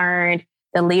that I've learned,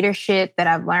 the leadership that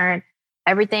I've learned,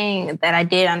 everything that I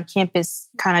did on campus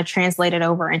kind of translated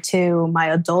over into my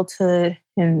adulthood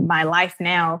and my life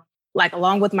now. Like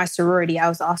along with my sorority, I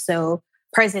was also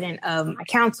president of my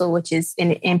council, which is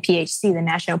in NPHC, the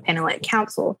National Penn Atlantic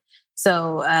Council.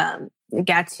 So I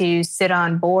got to sit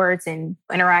on boards and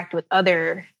interact with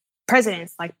other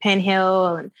presidents like Penn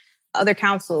Hill and other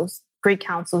councils, Greek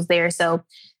councils there. So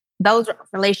those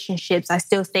relationships, I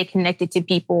still stay connected to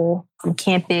people on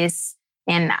campus.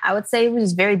 And I would say it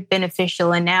was very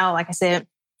beneficial. And now, like I said,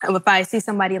 if I see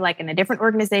somebody like in a different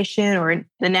organization or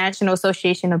the National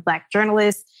Association of Black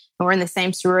Journalists, and we're in the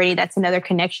same sorority, that's another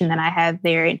connection that I have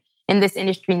there. And in this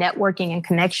industry, networking and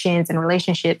connections and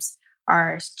relationships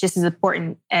are just as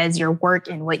important as your work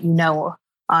and what you know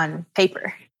on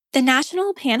paper. The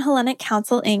National Pan-Hellenic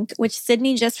Council, Inc., which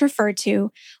Sydney just referred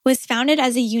to, was founded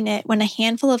as a unit when a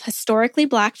handful of historically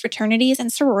Black fraternities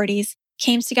and sororities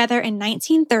came together in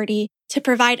 1930 to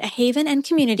provide a haven and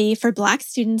community for Black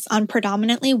students on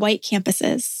predominantly white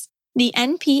campuses. The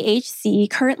NPHC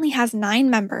currently has 9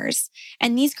 members,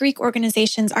 and these Greek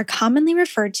organizations are commonly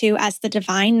referred to as the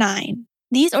Divine Nine.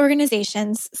 These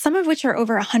organizations, some of which are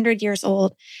over 100 years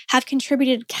old, have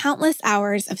contributed countless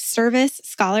hours of service,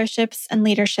 scholarships, and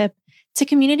leadership to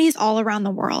communities all around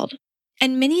the world.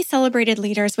 And many celebrated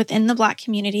leaders within the Black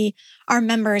community are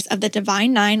members of the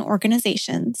Divine Nine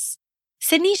organizations.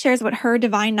 Sydney shares what her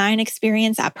Divine Nine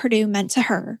experience at Purdue meant to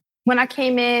her. When I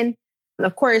came in,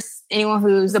 of course, anyone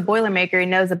who's a Boilermaker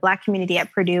knows the Black community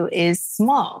at Purdue is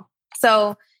small.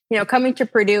 So, coming to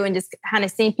Purdue and just kind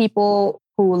of seeing people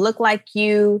who look like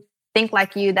you, think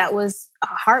like you, that was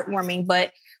heartwarming,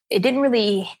 but it didn't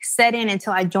really set in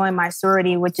until I joined my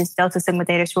sorority, which is Delta Sigma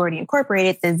Theta Sorority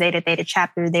Incorporated, the Zeta Theta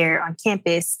chapter there on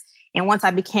campus. And once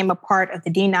I became a part of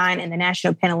the D9 and the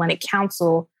National Penn Atlantic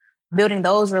Council, building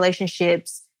those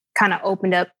relationships kind of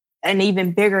opened up an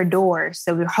even bigger door.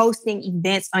 So we're hosting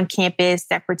events on campus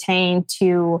that pertain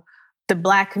to the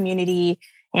Black community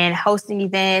and hosting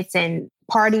events and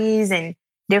parties and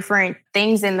different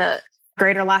things in the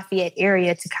greater Lafayette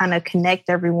area to kind of connect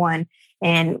everyone.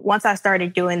 And once I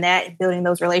started doing that and building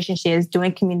those relationships,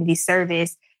 doing community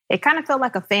service, it kind of felt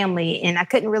like a family. And I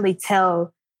couldn't really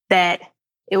tell that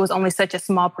it was only such a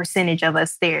small percentage of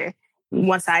us there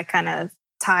once I kind of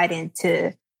tied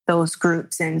into those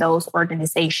groups and those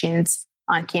organizations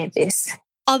on campus.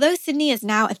 Although Sydney is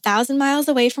now 1,000 miles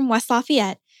away from West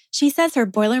Lafayette, she says her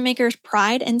Boilermaker's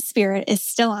pride and spirit is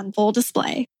still on full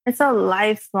display. It's a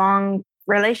lifelong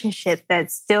relationship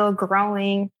that's still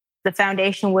growing. The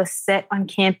foundation was set on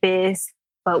campus,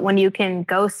 but when you can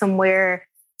go somewhere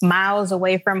miles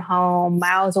away from home,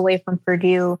 miles away from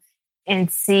Purdue, and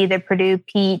see the Purdue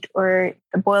Pete or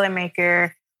the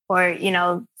Boilermaker, or,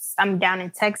 I'm down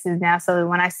in Texas now. So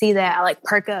when I see that, I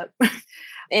perk up.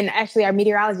 And actually, our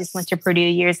meteorologist went to Purdue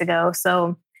years ago.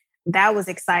 So that was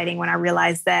exciting when I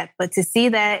realized that. But to see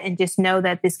that and just know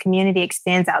that this community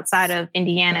extends outside of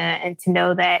Indiana, and to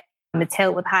know that it's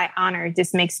held with high honor,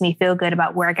 just makes me feel good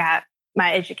about where I got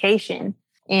my education.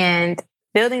 And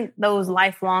building those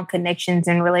lifelong connections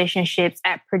and relationships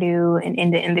at Purdue and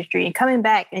in the industry, and coming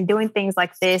back and doing things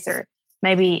like this, or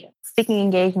maybe speaking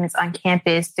engagements on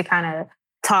campus to kind of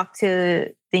talk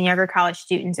to the younger college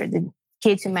students or the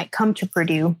kids who might come to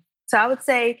Purdue. So I would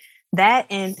say that.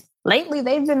 And lately,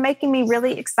 they've been making me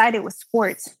really excited with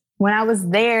sports. When I was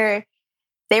there,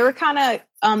 they were kind of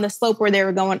on the slope where they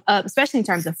were going up, especially in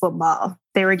terms of football.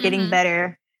 They were getting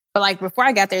better. But before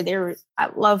I got there, I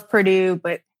love Purdue,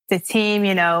 but the team,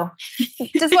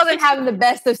 just wasn't having the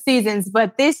best of seasons.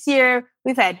 But this year,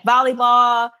 we've had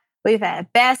volleyball, we've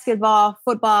had basketball,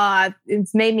 football.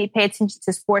 It's made me pay attention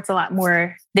to sports a lot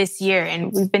more this year,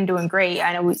 and we've been doing great.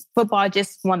 I know football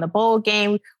just won the bowl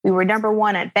game. We were number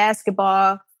 1 at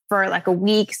basketball for a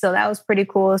week, so that was pretty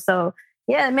cool. So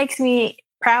yeah, it makes me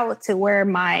proud to wear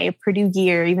my Purdue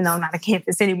gear, even though I'm not on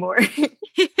campus anymore.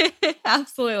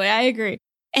 Absolutely, I agree.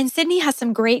 And Sydney has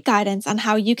some great guidance on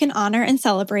how you can honor and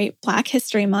celebrate Black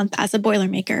History Month as a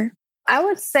Boilermaker. I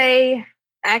would say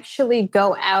actually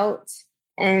go out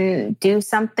and do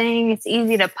something. It's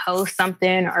easy to post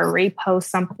something or repost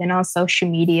something on social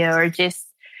media, or just,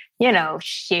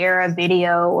 share a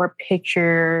video or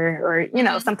picture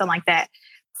or, something like that.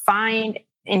 Find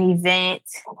an event,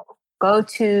 go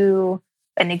to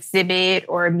an exhibit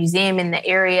or a museum in the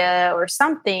area or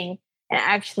something and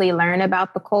actually learn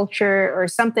about the culture or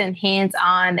something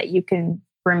hands-on that you can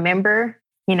remember,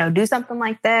 do something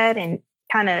like that and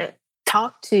kind of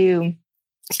talk to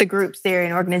the groups there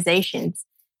and organizations,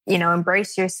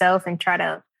 embrace yourself and try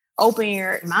to open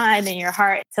your mind and your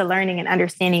heart to learning and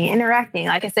understanding and interacting.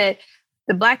 Like I said,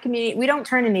 the Black community, we don't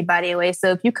turn anybody away.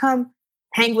 So if you come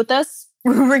hang with us,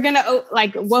 we're going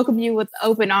to welcome you with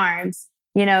open arms,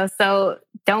 so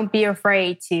don't be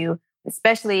afraid to,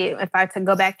 especially if I could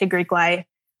go back to Greek life,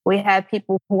 we have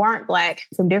people who aren't Black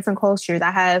from different cultures.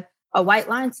 I have a white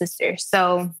line sister.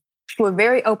 So we're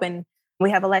very open.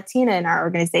 We have a Latina in our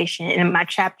organization, in my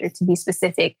chapter to be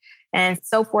specific, and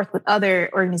so forth with other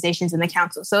organizations in the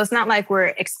council. So it's not like we're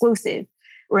exclusive.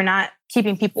 We're not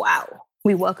keeping people out.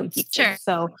 We welcome people. Sure.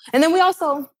 So, and then we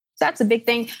also, that's a big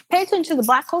thing. Pay attention to the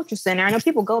Black Culture Center. I know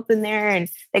people go up in there and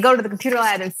they go to the computer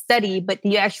lab and study, but do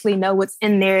you actually know what's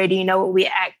in there? Do you know what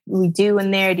we do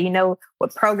in there? Do you know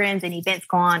what programs and events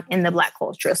go on in the Black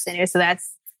Cultural Center? So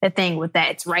that's the thing with that.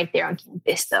 It's right there on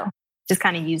campus. So just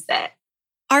kind of use that.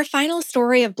 Our final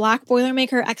story of Black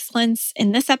Boilermaker excellence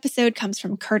in this episode comes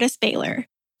from Curtis Baylor.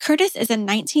 Curtis is a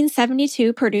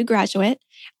 1972 Purdue graduate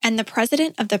and the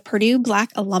president of the Purdue Black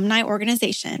Alumni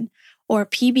Organization, or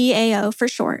PBAO for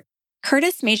short.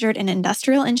 Curtis majored in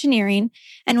industrial engineering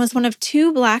and was one of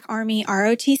 2 Black Army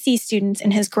ROTC students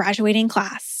in his graduating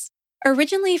class.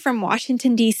 Originally from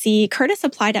Washington, D.C., Curtis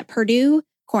applied at Purdue,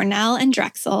 Cornell, and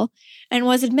Drexel, and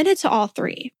was admitted to all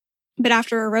 3. But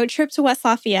after a road trip to West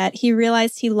Lafayette, he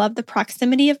realized he loved the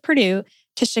proximity of Purdue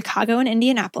to Chicago and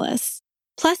Indianapolis.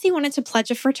 Plus, he wanted to pledge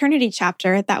a fraternity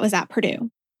chapter that was at Purdue.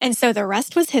 And so the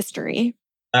rest was history.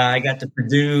 I got to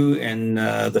Purdue in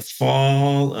the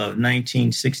fall of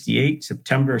 1968,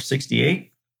 September of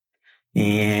 68.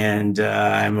 And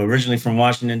I'm originally from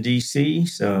Washington, D.C.,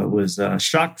 so it was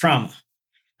shock trauma,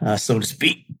 so to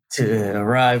speak, to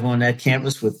arrive on that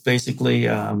campus with basically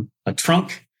a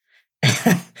trunk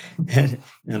and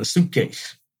a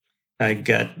suitcase. I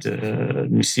got, let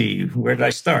me see, where did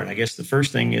I start? I guess the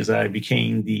first thing is I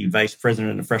became the vice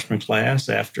president of the freshman class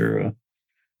after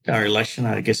our election.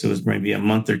 I guess it was maybe a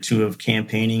month or 2 of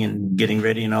campaigning and getting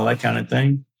ready and all that kind of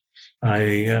thing.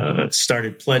 I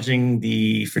started pledging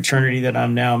the fraternity that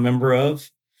I'm now a member of.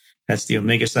 That's the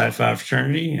Omega Psi Phi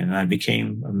fraternity. And I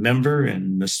became a member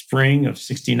in the spring of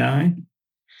 69.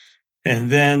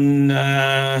 And then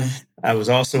I was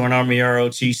also an Army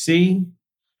ROTC.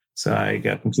 So I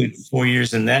got completed 4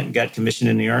 years in that and got commissioned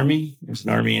in the Army as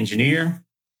an Army engineer.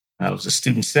 I was a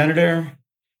student senator.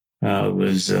 I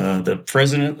was the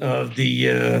president of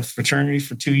the fraternity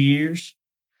for 2 years,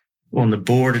 on the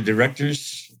board of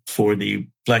directors for the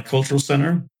Black Cultural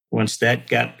Center once that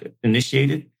got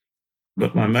initiated.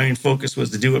 But my main focus was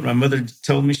to do what my mother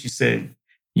told me. She said,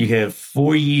 you have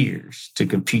 4 years to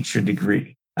complete your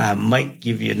degree. I might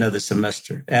give you another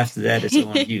semester. After that, it's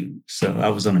on you. So I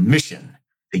was on a mission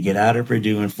to get out of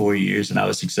Purdue in 4 years, and I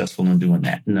was successful in doing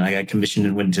that. And I got commissioned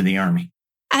and went into the Army.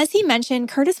 As he mentioned,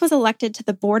 Curtis was elected to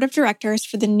the board of directors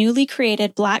for the newly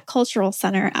created Black Cultural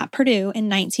Center at Purdue in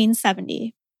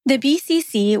 1970. The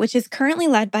BCC, which is currently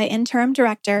led by interim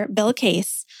director Bill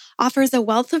Case, offers a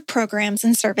wealth of programs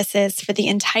and services for the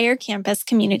entire campus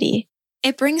community.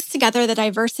 It brings together the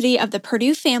diversity of the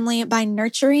Purdue family by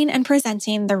nurturing and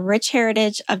presenting the rich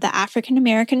heritage of the African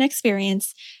American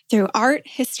experience through art,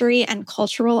 history, and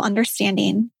cultural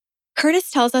understanding.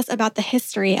 Curtis tells us about the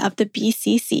history of the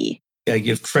BCC. I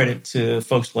give credit to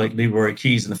folks like Leroy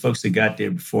Keys and the folks that got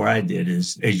there before I did.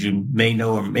 As you may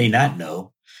know or may not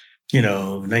know,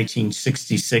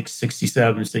 1966,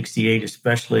 67, 68,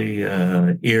 especially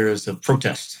eras of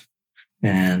protest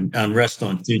and unrest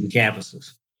on student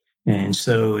campuses. And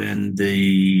so I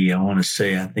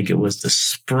think it was the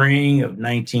spring of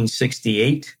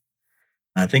 1968.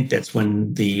 I think that's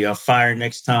when the Fire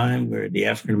Next Time, where the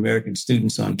African-American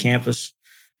students on campus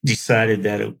decided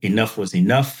that enough was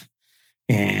enough.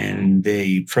 And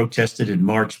they protested and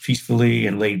marched peacefully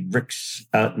and laid bricks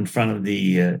out in front of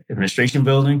the administration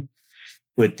building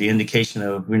with the indication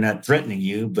of, we're not threatening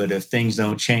you, but if things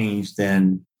don't change,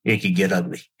 then it could get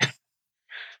ugly.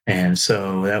 And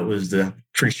so that was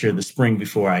pretty sure the spring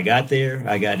before I got there.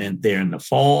 I got in there in the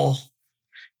fall.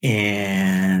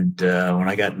 And when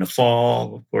I got in the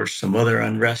fall, of course, some other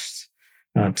unrest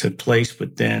took place.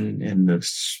 But then in the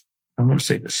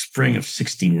spring of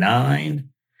 69,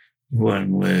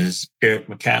 one was Eric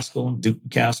McCaskill. Duke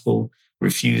McCaskill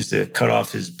refused to cut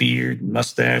off his beard and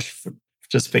mustache for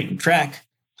participating in track.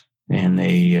 And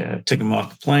they took him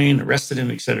off the plane, arrested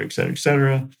him, et cetera, et cetera, et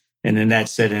cetera. And then that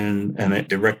set in a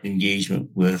direct engagement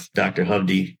with Dr.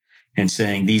 Hovde and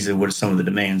saying these are what some of the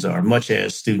demands are, much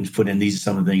as students put in these are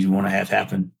some of the things we want to have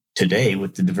happen today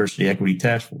with the Diversity Equity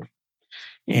Task Force.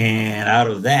 And out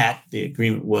of that, the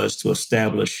agreement was to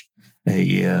establish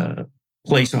a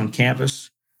place on campus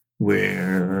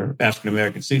where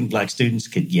African-American students, Black students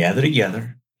could gather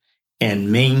together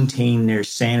and maintain their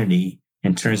sanity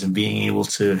in terms of being able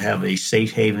to have a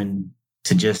safe haven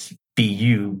to just be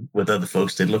you with other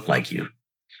folks that look like you.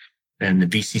 And the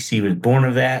BCC was born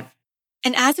of that.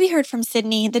 And as we heard from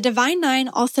Sydney, the Divine Nine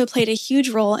also played a huge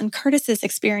role in Curtis's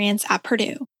experience at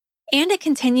Purdue. And it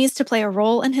continues to play a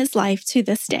role in his life to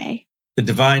this day. The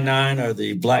Divine Nine are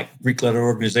the Black Greek letter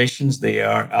organizations. They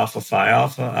are Alpha Phi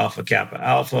Alpha, Alpha Kappa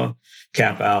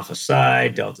Alpha Psi,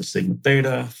 Delta Sigma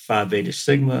Theta, Phi Beta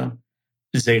Sigma,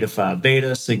 Zeta Phi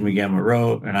Beta, Sigma Gamma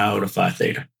Rho, and Iota Phi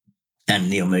Theta,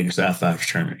 and the Omega Psi Phi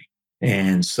fraternity.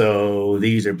 And so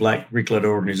these are Black Greek letter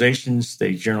organizations.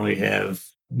 They generally have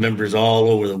members all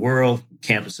over the world,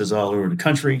 campuses all over the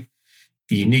country.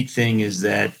 The unique thing is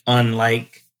that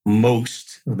unlike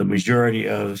most of the majority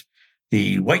of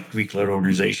the white Greek letter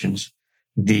organizations,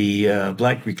 the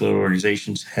Black Greek letter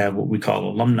organizations have what we call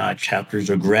alumni chapters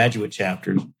or graduate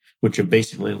chapters, which are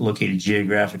basically located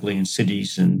geographically in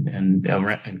cities and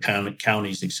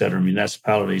counties, et cetera,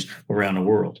 municipalities around the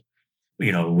world.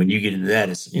 You know, when you get into that,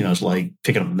 it's like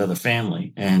picking up another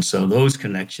family. And so those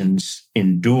connections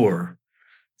endure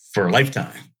for a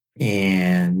lifetime.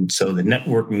 And so the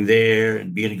networking there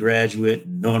and being a graduate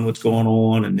and knowing what's going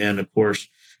on. And then, of course,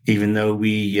 even though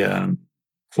we,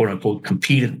 quote unquote,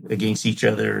 competed against each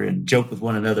other and joke with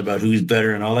one another about who's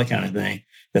better and all that kind of thing,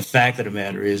 the fact of the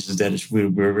matter is that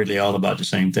we're really all about the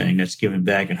same thing. That's giving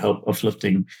back and help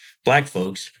uplifting Black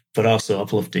folks, but also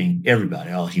uplifting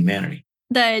everybody, all humanity.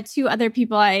 The two other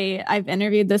people I've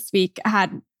interviewed this week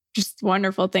had just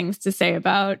wonderful things to say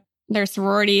about their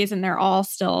sororities, and they're all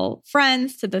still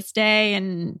friends to this day,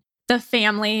 and the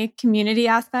family community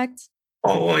aspect.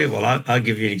 Oh, well, I'll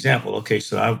give you an example. Okay,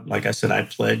 so I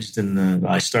pledged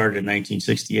I started in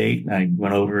 1968. I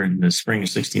went over in the spring of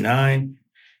 69.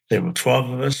 There were 12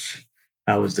 of us.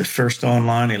 I was the first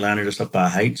online. They lined us up by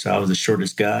height, so I was the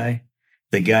shortest guy.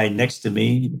 The guy next to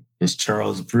me is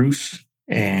Charles Bruce,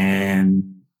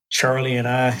 and Charlie and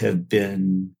I have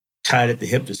been tied at the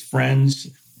hip as friends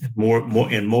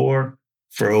more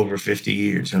for over 50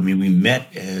 years. I mean, we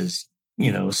met as,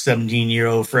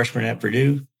 17-year-old freshmen at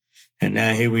Purdue. And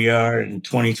now here we are in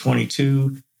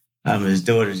 2022. I'm his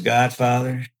daughter's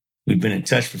godfather. We've been in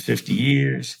touch for 50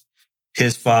 years.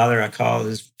 His father, I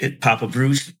call Papa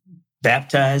Bruce,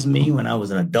 baptized me when I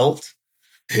was an adult.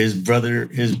 His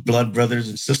blood brothers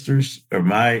and sisters are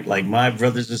my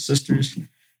brothers and sisters.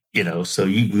 So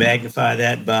you magnify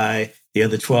that by the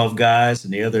other 12 guys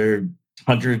and the other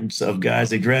hundreds of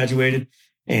guys that graduated.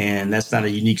 And that's not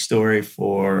a unique story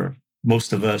for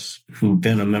most of us who've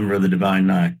been a member of the Divine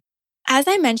Nine. As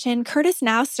I mentioned, Curtis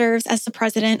now serves as the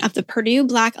president of the Purdue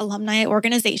Black Alumni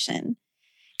Organization.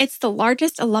 It's the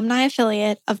largest alumni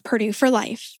affiliate of Purdue for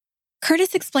Life.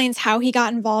 Curtis explains how he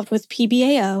got involved with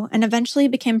PBAO and eventually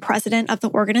became president of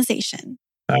the organization.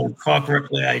 If I recall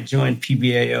correctly, I joined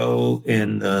PBAO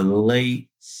in the late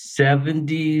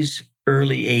 70s,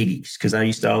 early 80s, because I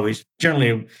used to always,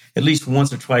 generally, at least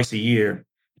once or twice a year,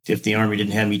 if the Army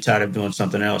didn't have me tied up doing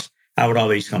something else, I would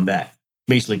always come back,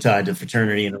 basically tied to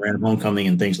fraternity and around homecoming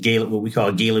and things, what we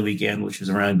call Gala Weekend, which was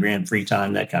around Grand Prix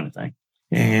time, that kind of thing.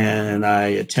 And I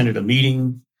attended a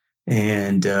meeting,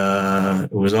 and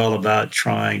it was all about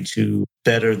trying to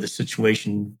better the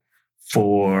situation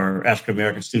for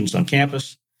African-American students on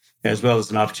campus, as well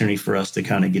as an opportunity for us to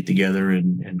kind of get together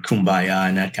and kumbaya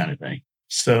and that kind of thing.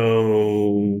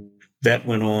 So that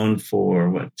went on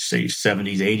for,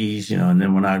 70s, 80s, and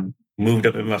then when I moved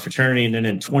up in my fraternity, and then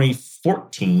in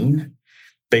 2014,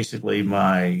 basically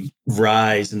my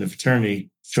rise in the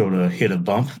fraternity sort of hit a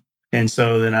bump. And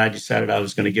so then I decided I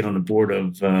was going to get on the board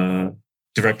of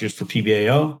directors for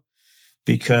PBAO,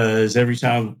 because every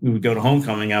time we would go to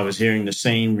homecoming, I was hearing the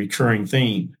same recurring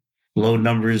theme: low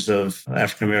numbers of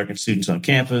African-American students on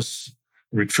campus,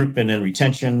 recruitment and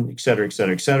retention, et cetera, et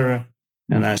cetera, et cetera.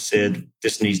 And I said,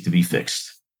 this needs to be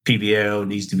fixed. PBAO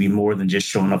needs to be more than just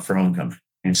showing up for homecoming.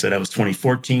 And so that was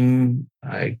 2014.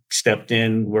 I stepped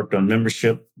in, worked on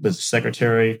membership as a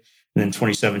secretary. And then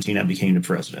 2017, I became the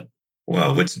president.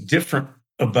 Well, what's different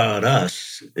about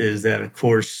us is that, of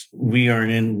course, we are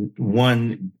in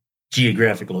one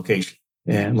geographic location,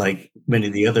 and like many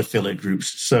of the other affiliate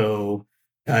groups. So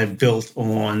I've built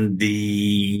on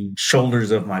the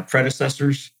shoulders of my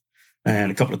predecessors,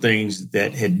 and a couple of things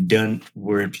that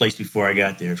were in place before I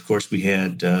got there. Of course, we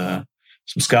had some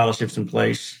scholarships in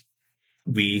place.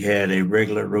 we had a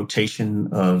regular rotation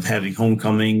of having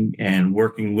homecoming and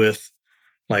working with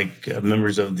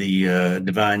members of the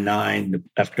Divine Nine, the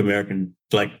African American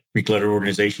Black Greek letter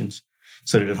organizations.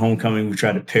 So that at homecoming, we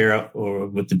try to pair up or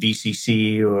with the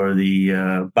BCC or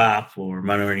the BOP or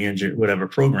Minority Injured, whatever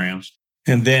programs.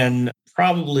 And then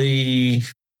probably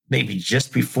maybe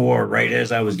just before, right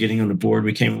as I was getting on the board,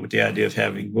 we came up with the idea of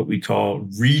having what we call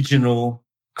regional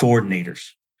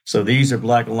coordinators. So these are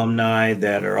Black alumni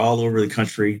that are all over the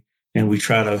country, and we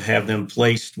try to have them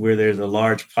placed where there's a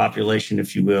large population,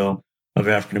 if you will, of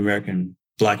African-American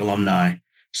Black alumni.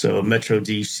 So Metro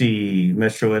DC,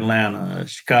 Metro Atlanta,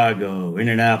 Chicago,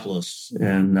 Indianapolis,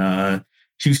 and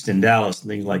Houston, Dallas, and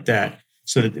things like that.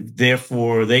 So that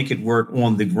therefore they could work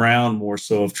on the ground more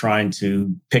so of trying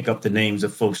to pick up the names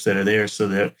of folks that are there so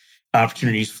that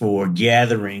opportunities for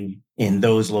gathering in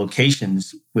those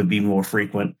locations would be more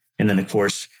frequent. And then, of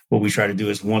course, what we try to do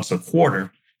is once a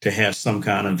quarter to have some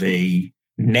kind of a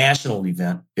national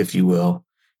event, if you will,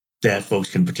 that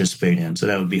folks can participate in. So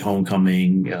that would be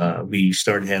homecoming. We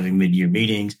started having mid-year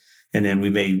meetings. And then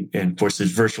and of course,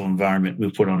 this virtual environment,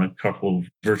 we put on a couple of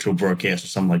virtual broadcasts or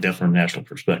something like that from a national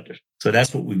perspective. So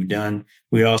that's what we've done.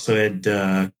 We also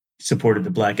had supported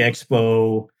the Black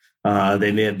Expo.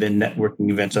 They may have been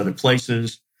networking events other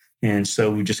places. And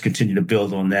so we just continue to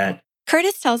build on that.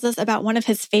 Curtis tells us about one of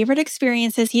his favorite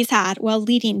experiences he's had while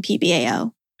leading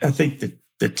PBAO. I think that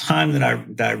the time that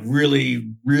I really,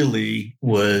 really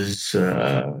was,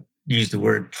 used the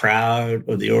word proud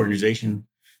of the organization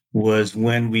was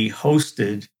when we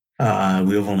hosted,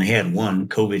 we've only had one,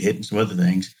 COVID hit and some other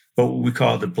things, but what we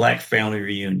call the Black Family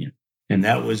Reunion. And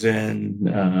that was in,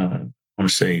 I want to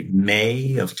say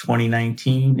May of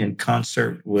 2019 in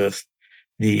concert with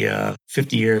the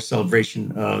 50-year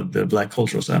celebration of the Black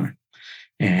Cultural Center.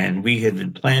 And we had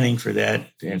been planning for that.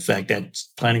 In fact, that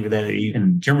planning for that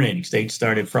in germinating state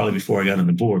started probably before I got on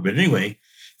the board. But anyway,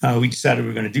 we decided we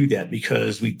were going to do that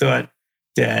because we thought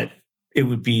that it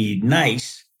would be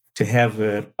nice to have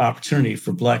an opportunity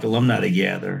for Black alumni to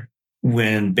gather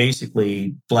when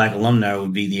basically Black alumni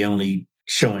would be the only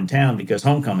show in town because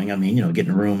homecoming, I mean,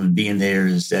 getting a room and being there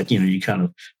is that, you kind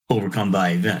of overcome by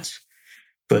events.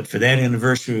 But for that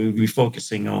anniversary, we'll be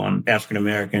focusing on African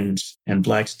Americans and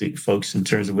Black folks in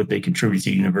terms of what they contribute to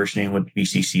the university and what the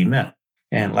BCC meant.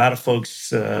 And a lot of folks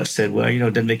said, well, it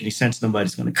doesn't make any sense.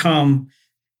 Nobody's going to come,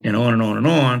 and on and on and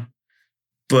on.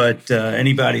 But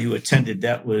anybody who attended,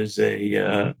 that was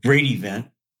a great event.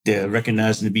 They're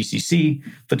recognizing the BCC.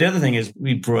 But the other thing is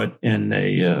we brought in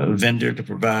a vendor to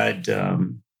provide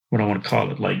what I want to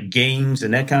call it, like games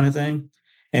and that kind of thing.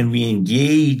 And we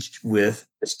engaged with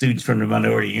the students from the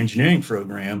Minority Engineering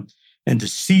program and to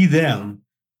see them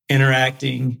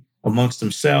interacting amongst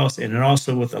themselves and then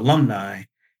also with alumni,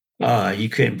 you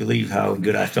couldn't believe how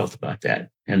good I felt about that.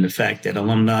 And the fact that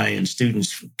alumni and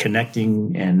students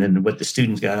connecting and then what the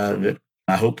students got out of it,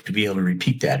 I hope to be able to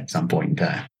repeat that at some point in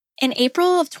time. In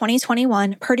April of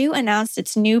 2021, Purdue announced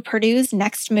its new Purdue's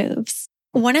Next Moves.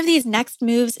 One of these next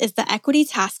moves is the Equity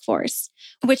Task Force,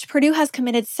 which Purdue has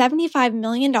committed $75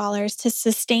 million to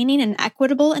sustaining an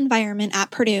equitable environment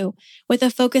at Purdue with a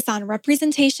focus on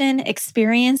representation,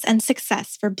 experience, and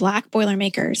success for Black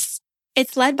Boilermakers.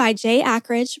 It's led by Jay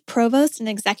Ackridge, Provost and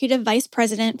Executive Vice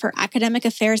President for Academic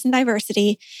Affairs and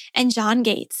Diversity, and John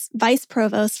Gates, Vice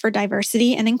Provost for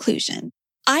Diversity and Inclusion.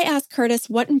 I asked Curtis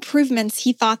what improvements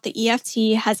he thought the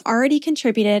EFT has already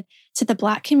contributed to the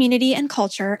Black community and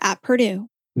culture at Purdue.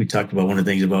 We talked about one of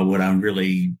the things about what I'm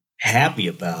really happy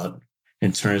about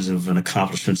in terms of an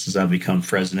accomplishment since I've become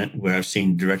president, where I've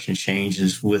seen direction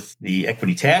changes with the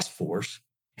Equity Task Force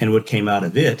and what came out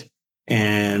of it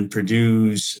and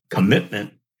Purdue's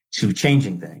commitment to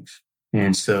changing things.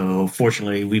 And so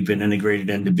fortunately, we've been integrated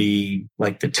in to be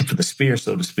like the tip of the spear,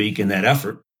 so to speak, in that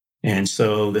effort. And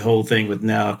so the whole thing with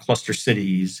now cluster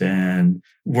cities and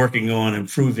working on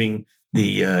improving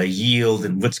the yield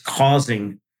and what's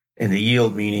causing, and the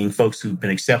yield meaning folks who've been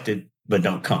accepted but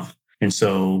don't come. And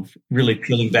so really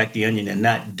peeling back the onion and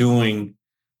not doing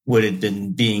what had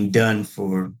been being done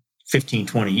for 15,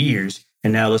 20 years.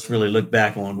 And now let's really look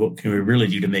back on what can we really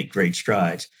do to make great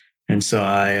strides. And so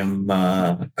I am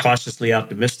cautiously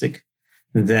optimistic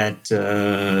that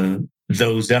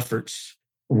those efforts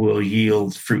will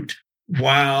yield fruit.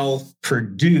 While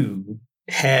Purdue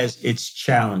has its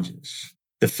challenges,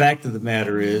 the fact of the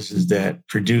matter is that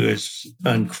Purdue is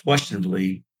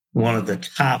unquestionably one of the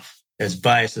top, as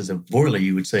biased as a boiler,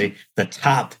 you would say, the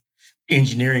top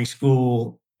engineering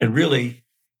school, and really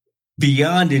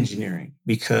beyond engineering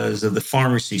because of the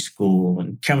pharmacy school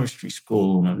and chemistry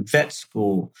school and vet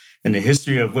school and the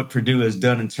history of what Purdue has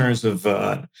done in terms of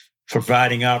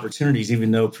providing opportunities, even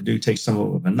though Purdue takes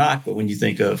somewhat of a knock. But when you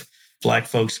think of Black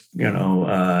folks, in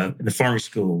the pharmacy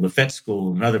school, the vet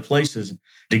school, and other places,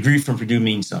 degree from Purdue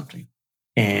means something.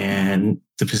 And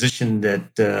the position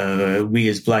that we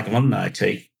as Black alumni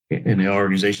take in the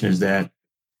organization is that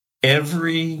at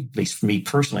least for me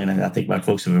personally, and I think my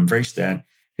folks have embraced that,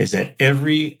 is that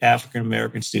every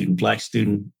African-American student, Black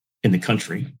student in the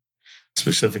country,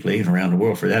 specifically and around the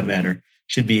world for that matter,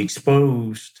 should be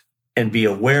exposed and be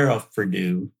aware of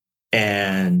Purdue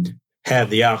and have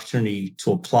the opportunity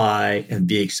to apply and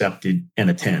be accepted and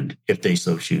attend if they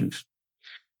so choose.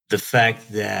 The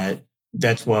fact that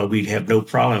that's why we have no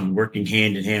problem working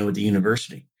hand in hand with the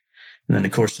university. And then,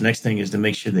 of course, the next thing is to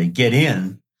make sure they get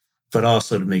in, but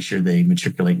also to make sure they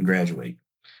matriculate and graduate.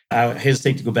 I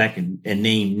hesitate to go back and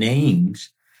name names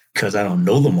because I don't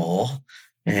know them all.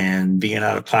 And being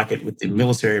out of pocket with the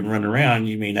military and running around,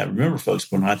 you may not remember folks.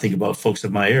 But when I think about folks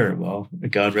of my era, well,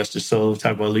 God rest his soul,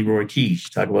 talk about Leroy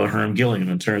Keach, talk about Herm Gilliam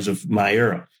in terms of my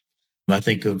era. I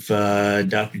think of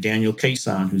Dr. Daniel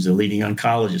Cason, who's a leading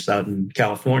oncologist out in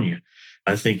California.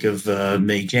 I think of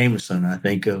Mae Jameson. I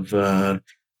think of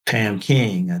Pam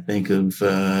King. I think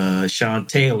of Sean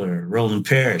Taylor, Roland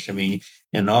Parrish. I mean,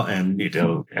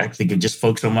 I think of just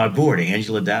folks on my board,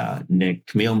 Angela Dodd, and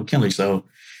Camille McKinley. So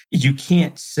you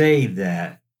can't say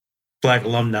that Black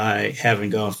alumni haven't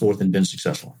gone forth and been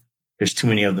successful. There's too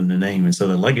many of them to name. And so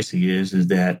the legacy is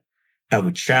that I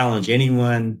would challenge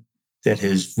anyone that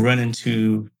has run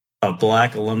into a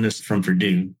Black alumnus from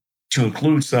Purdue, to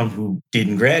include some who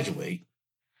didn't graduate,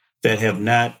 that have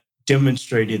not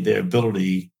demonstrated their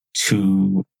ability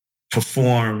to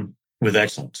perform with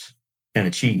excellence and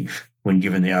achieve when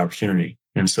given the opportunity.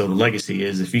 And so the legacy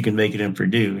is, if you can make it in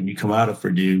Purdue and you come out of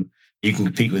Purdue, you can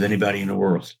compete with anybody in the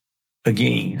world.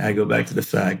 Again, I go back to the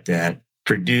fact that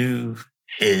Purdue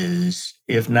is,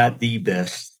 if not the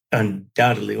best,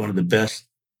 undoubtedly one of the best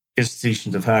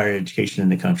institutions of higher education in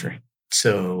the country.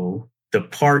 So the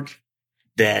part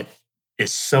that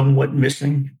is somewhat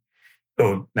missing,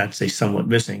 or not to say somewhat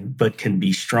missing, but can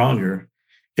be stronger,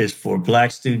 is for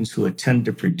Black students who attend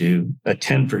Purdue,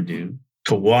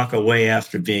 to walk away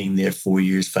after being there 4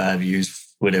 years, 5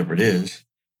 years, whatever it is,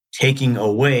 taking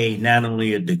away not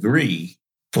only a degree,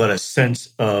 but a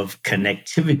sense of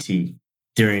connectivity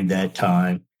during that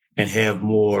time, and have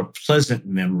more pleasant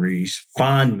memories,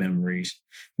 fond memories,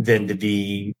 than to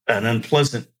be an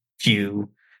unpleasant few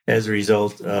as a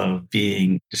result of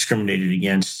being discriminated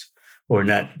against or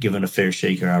not given a fair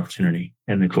shake or opportunity.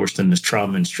 And of course, then this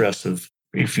trauma and stress of,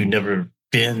 if you've never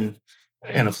been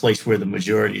in a place where the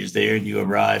majority is there and you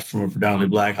arrive from a predominantly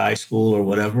Black high school or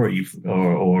whatever,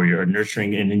 or you're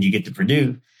nurturing, and then you get to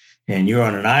Purdue and you're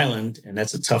on an island, and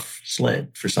that's a tough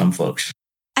sled for some folks.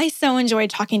 I so enjoyed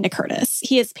talking to Curtis.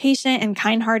 He is patient and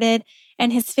kind-hearted,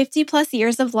 and his 50-plus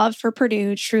years of love for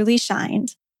Purdue truly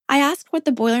shined. I asked what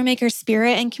the Boilermaker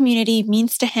spirit and community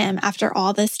means to him after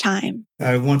all this time.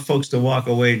 I want folks to walk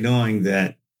away knowing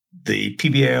that the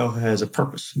PBAL has a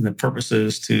purpose, and the purpose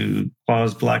is to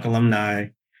cause Black alumni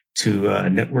to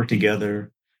network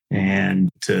together and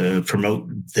to promote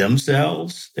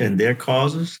themselves and their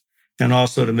causes, and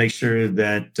also to make sure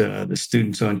that the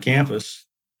students on campus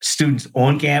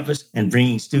and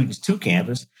bringing students to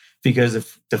campus, because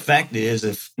if the fact is,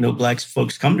 if no Black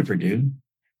folks come to Purdue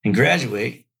and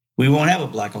graduate, we won't have a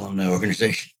Black alumni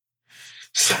organization.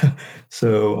 So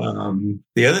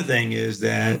the other thing is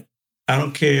that I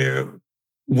don't care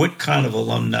what kind of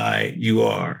alumni you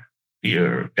are,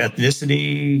 your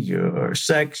ethnicity, your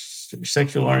sex, your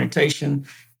sexual orientation.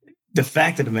 The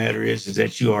fact of the matter is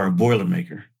that you are a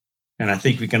Boilermaker. And I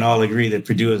think we can all agree that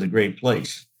Purdue is a great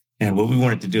place. And what we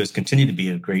want it to do is continue to be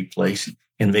a great place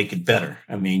and make it better.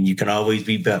 I mean, you can always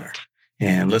be better.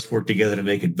 And let's work together to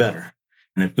make it better.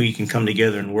 And if we can come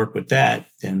together and work with that,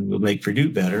 then we'll make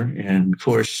Purdue better. And of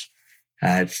course,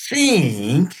 I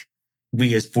think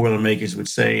we as Boilermakers would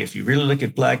say, if you really look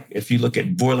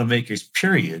at Boilermakers,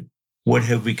 period, what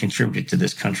have we contributed to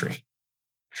this country?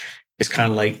 It's kind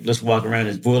of like, let's walk around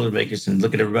as Boilermakers and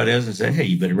look at everybody else and say, hey,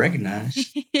 you better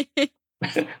recognize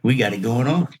we got it going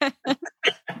on.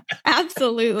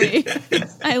 Absolutely.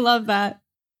 I love that.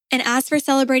 And as for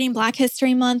celebrating Black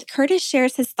History Month, Curtis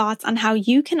shares his thoughts on how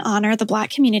you can honor the Black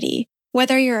community,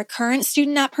 whether you're a current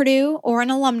student at Purdue or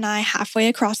an alumni halfway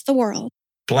across the world.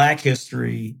 Black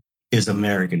history is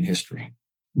American history.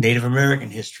 Native American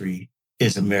history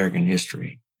is American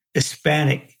history.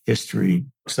 Hispanic history.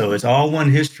 So it's all one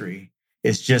history.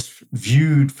 It's just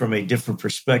viewed from a different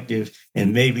perspective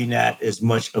and maybe not as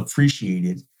much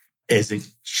appreciated as it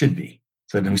should be.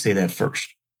 So let me say that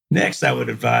first. Next, I would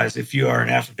advise, if you are an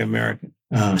African American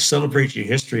celebrate your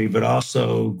history, but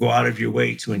also go out of your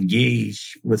way to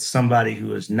engage with somebody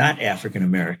who is not African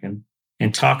American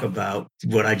and talk about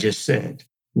what I just said.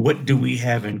 What do we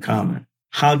have in common?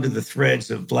 How do the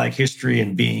threads of Black history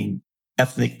and being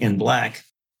ethnic and Black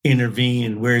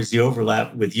intervene? Where's the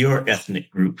overlap with your ethnic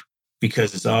group?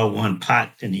 Because it's all one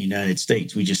pot in the United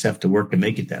States. We just have to work to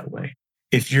make it that way.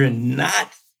 If you're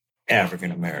not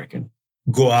African American,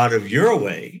 go out of your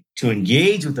way to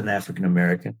engage with an African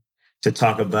American to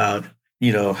talk about,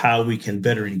 how we can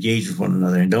better engage with one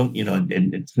another. And don't,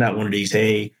 and it's not one of these,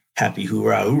 hey, happy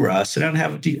hoorah, hoorah. Sit down and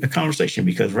have a conversation,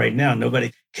 because right now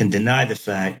nobody can deny the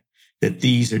fact that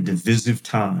these are divisive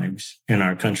times in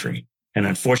our country. And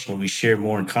unfortunately, we share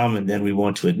more in common than we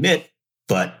want to admit,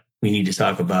 but we need to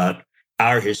talk about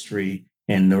our history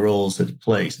and the roles that it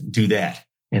plays. Do that.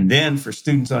 And then for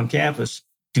students on campus,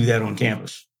 do that on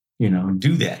campus.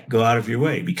 Do that. Go out of your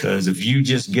way, because if you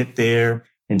just get there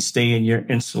and stay in your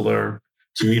insular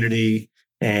community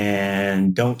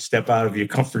and don't step out of your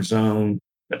comfort zone,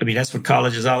 that's what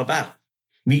college is all about.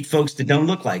 Meet folks that don't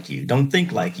look like you, don't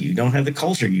think like you, don't have the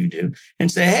culture you do,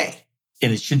 and say, hey,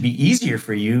 and it should be easier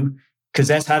for you because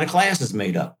that's how the class is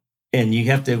made up. And you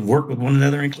have to work with one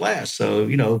another in class. So,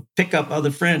 pick up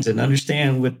other friends and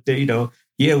understand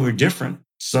we're different.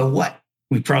 So what?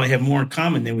 We probably have more in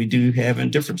common than we do have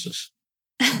in differences.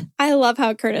 I love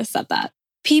how Curtis said that.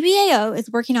 PBAO is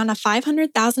working on a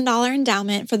 $500,000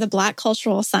 endowment for the Black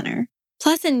Cultural Center,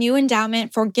 plus a new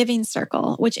endowment for Giving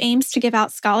Circle, which aims to give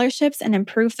out scholarships and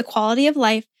improve the quality of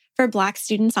life for Black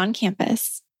students on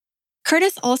campus.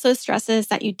 Curtis also stresses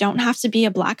that you don't have to be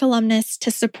a Black alumnus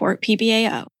to support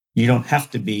PBAO. You don't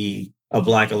have to be a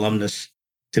Black alumnus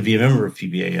to be a member of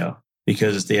PBAO,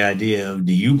 because it's the idea of,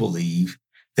 do you believe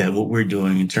that what we're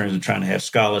doing in terms of trying to have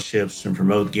scholarships and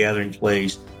promote Gathering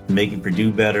Place, and making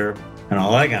Purdue better and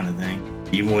all that kind of thing,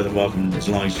 you're more than welcome, as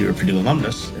long as you're a Purdue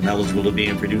alumnus and eligible to be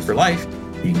in Purdue for life,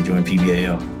 you can join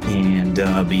PBAO. And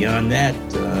beyond that,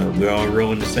 we're all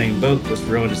rowing the same boat. Let's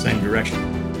row in the same direction.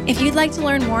 If you'd like to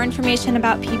learn more information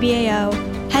about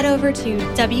PBAO, head over to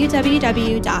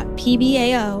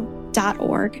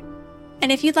www.pbao.org.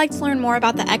 And if you'd like to learn more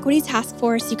about the Equity Task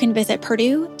Force, you can visit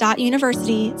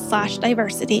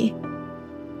purdue.university/diversity.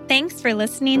 Thanks for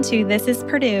listening to This is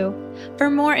Purdue.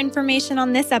 For more information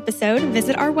on this episode,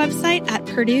 visit our website at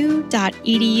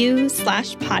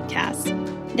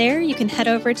purdue.edu/podcast. There, you can head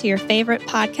over to your favorite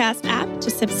podcast app to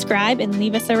subscribe and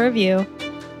leave us a review.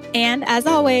 And as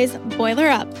always, boiler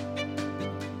up.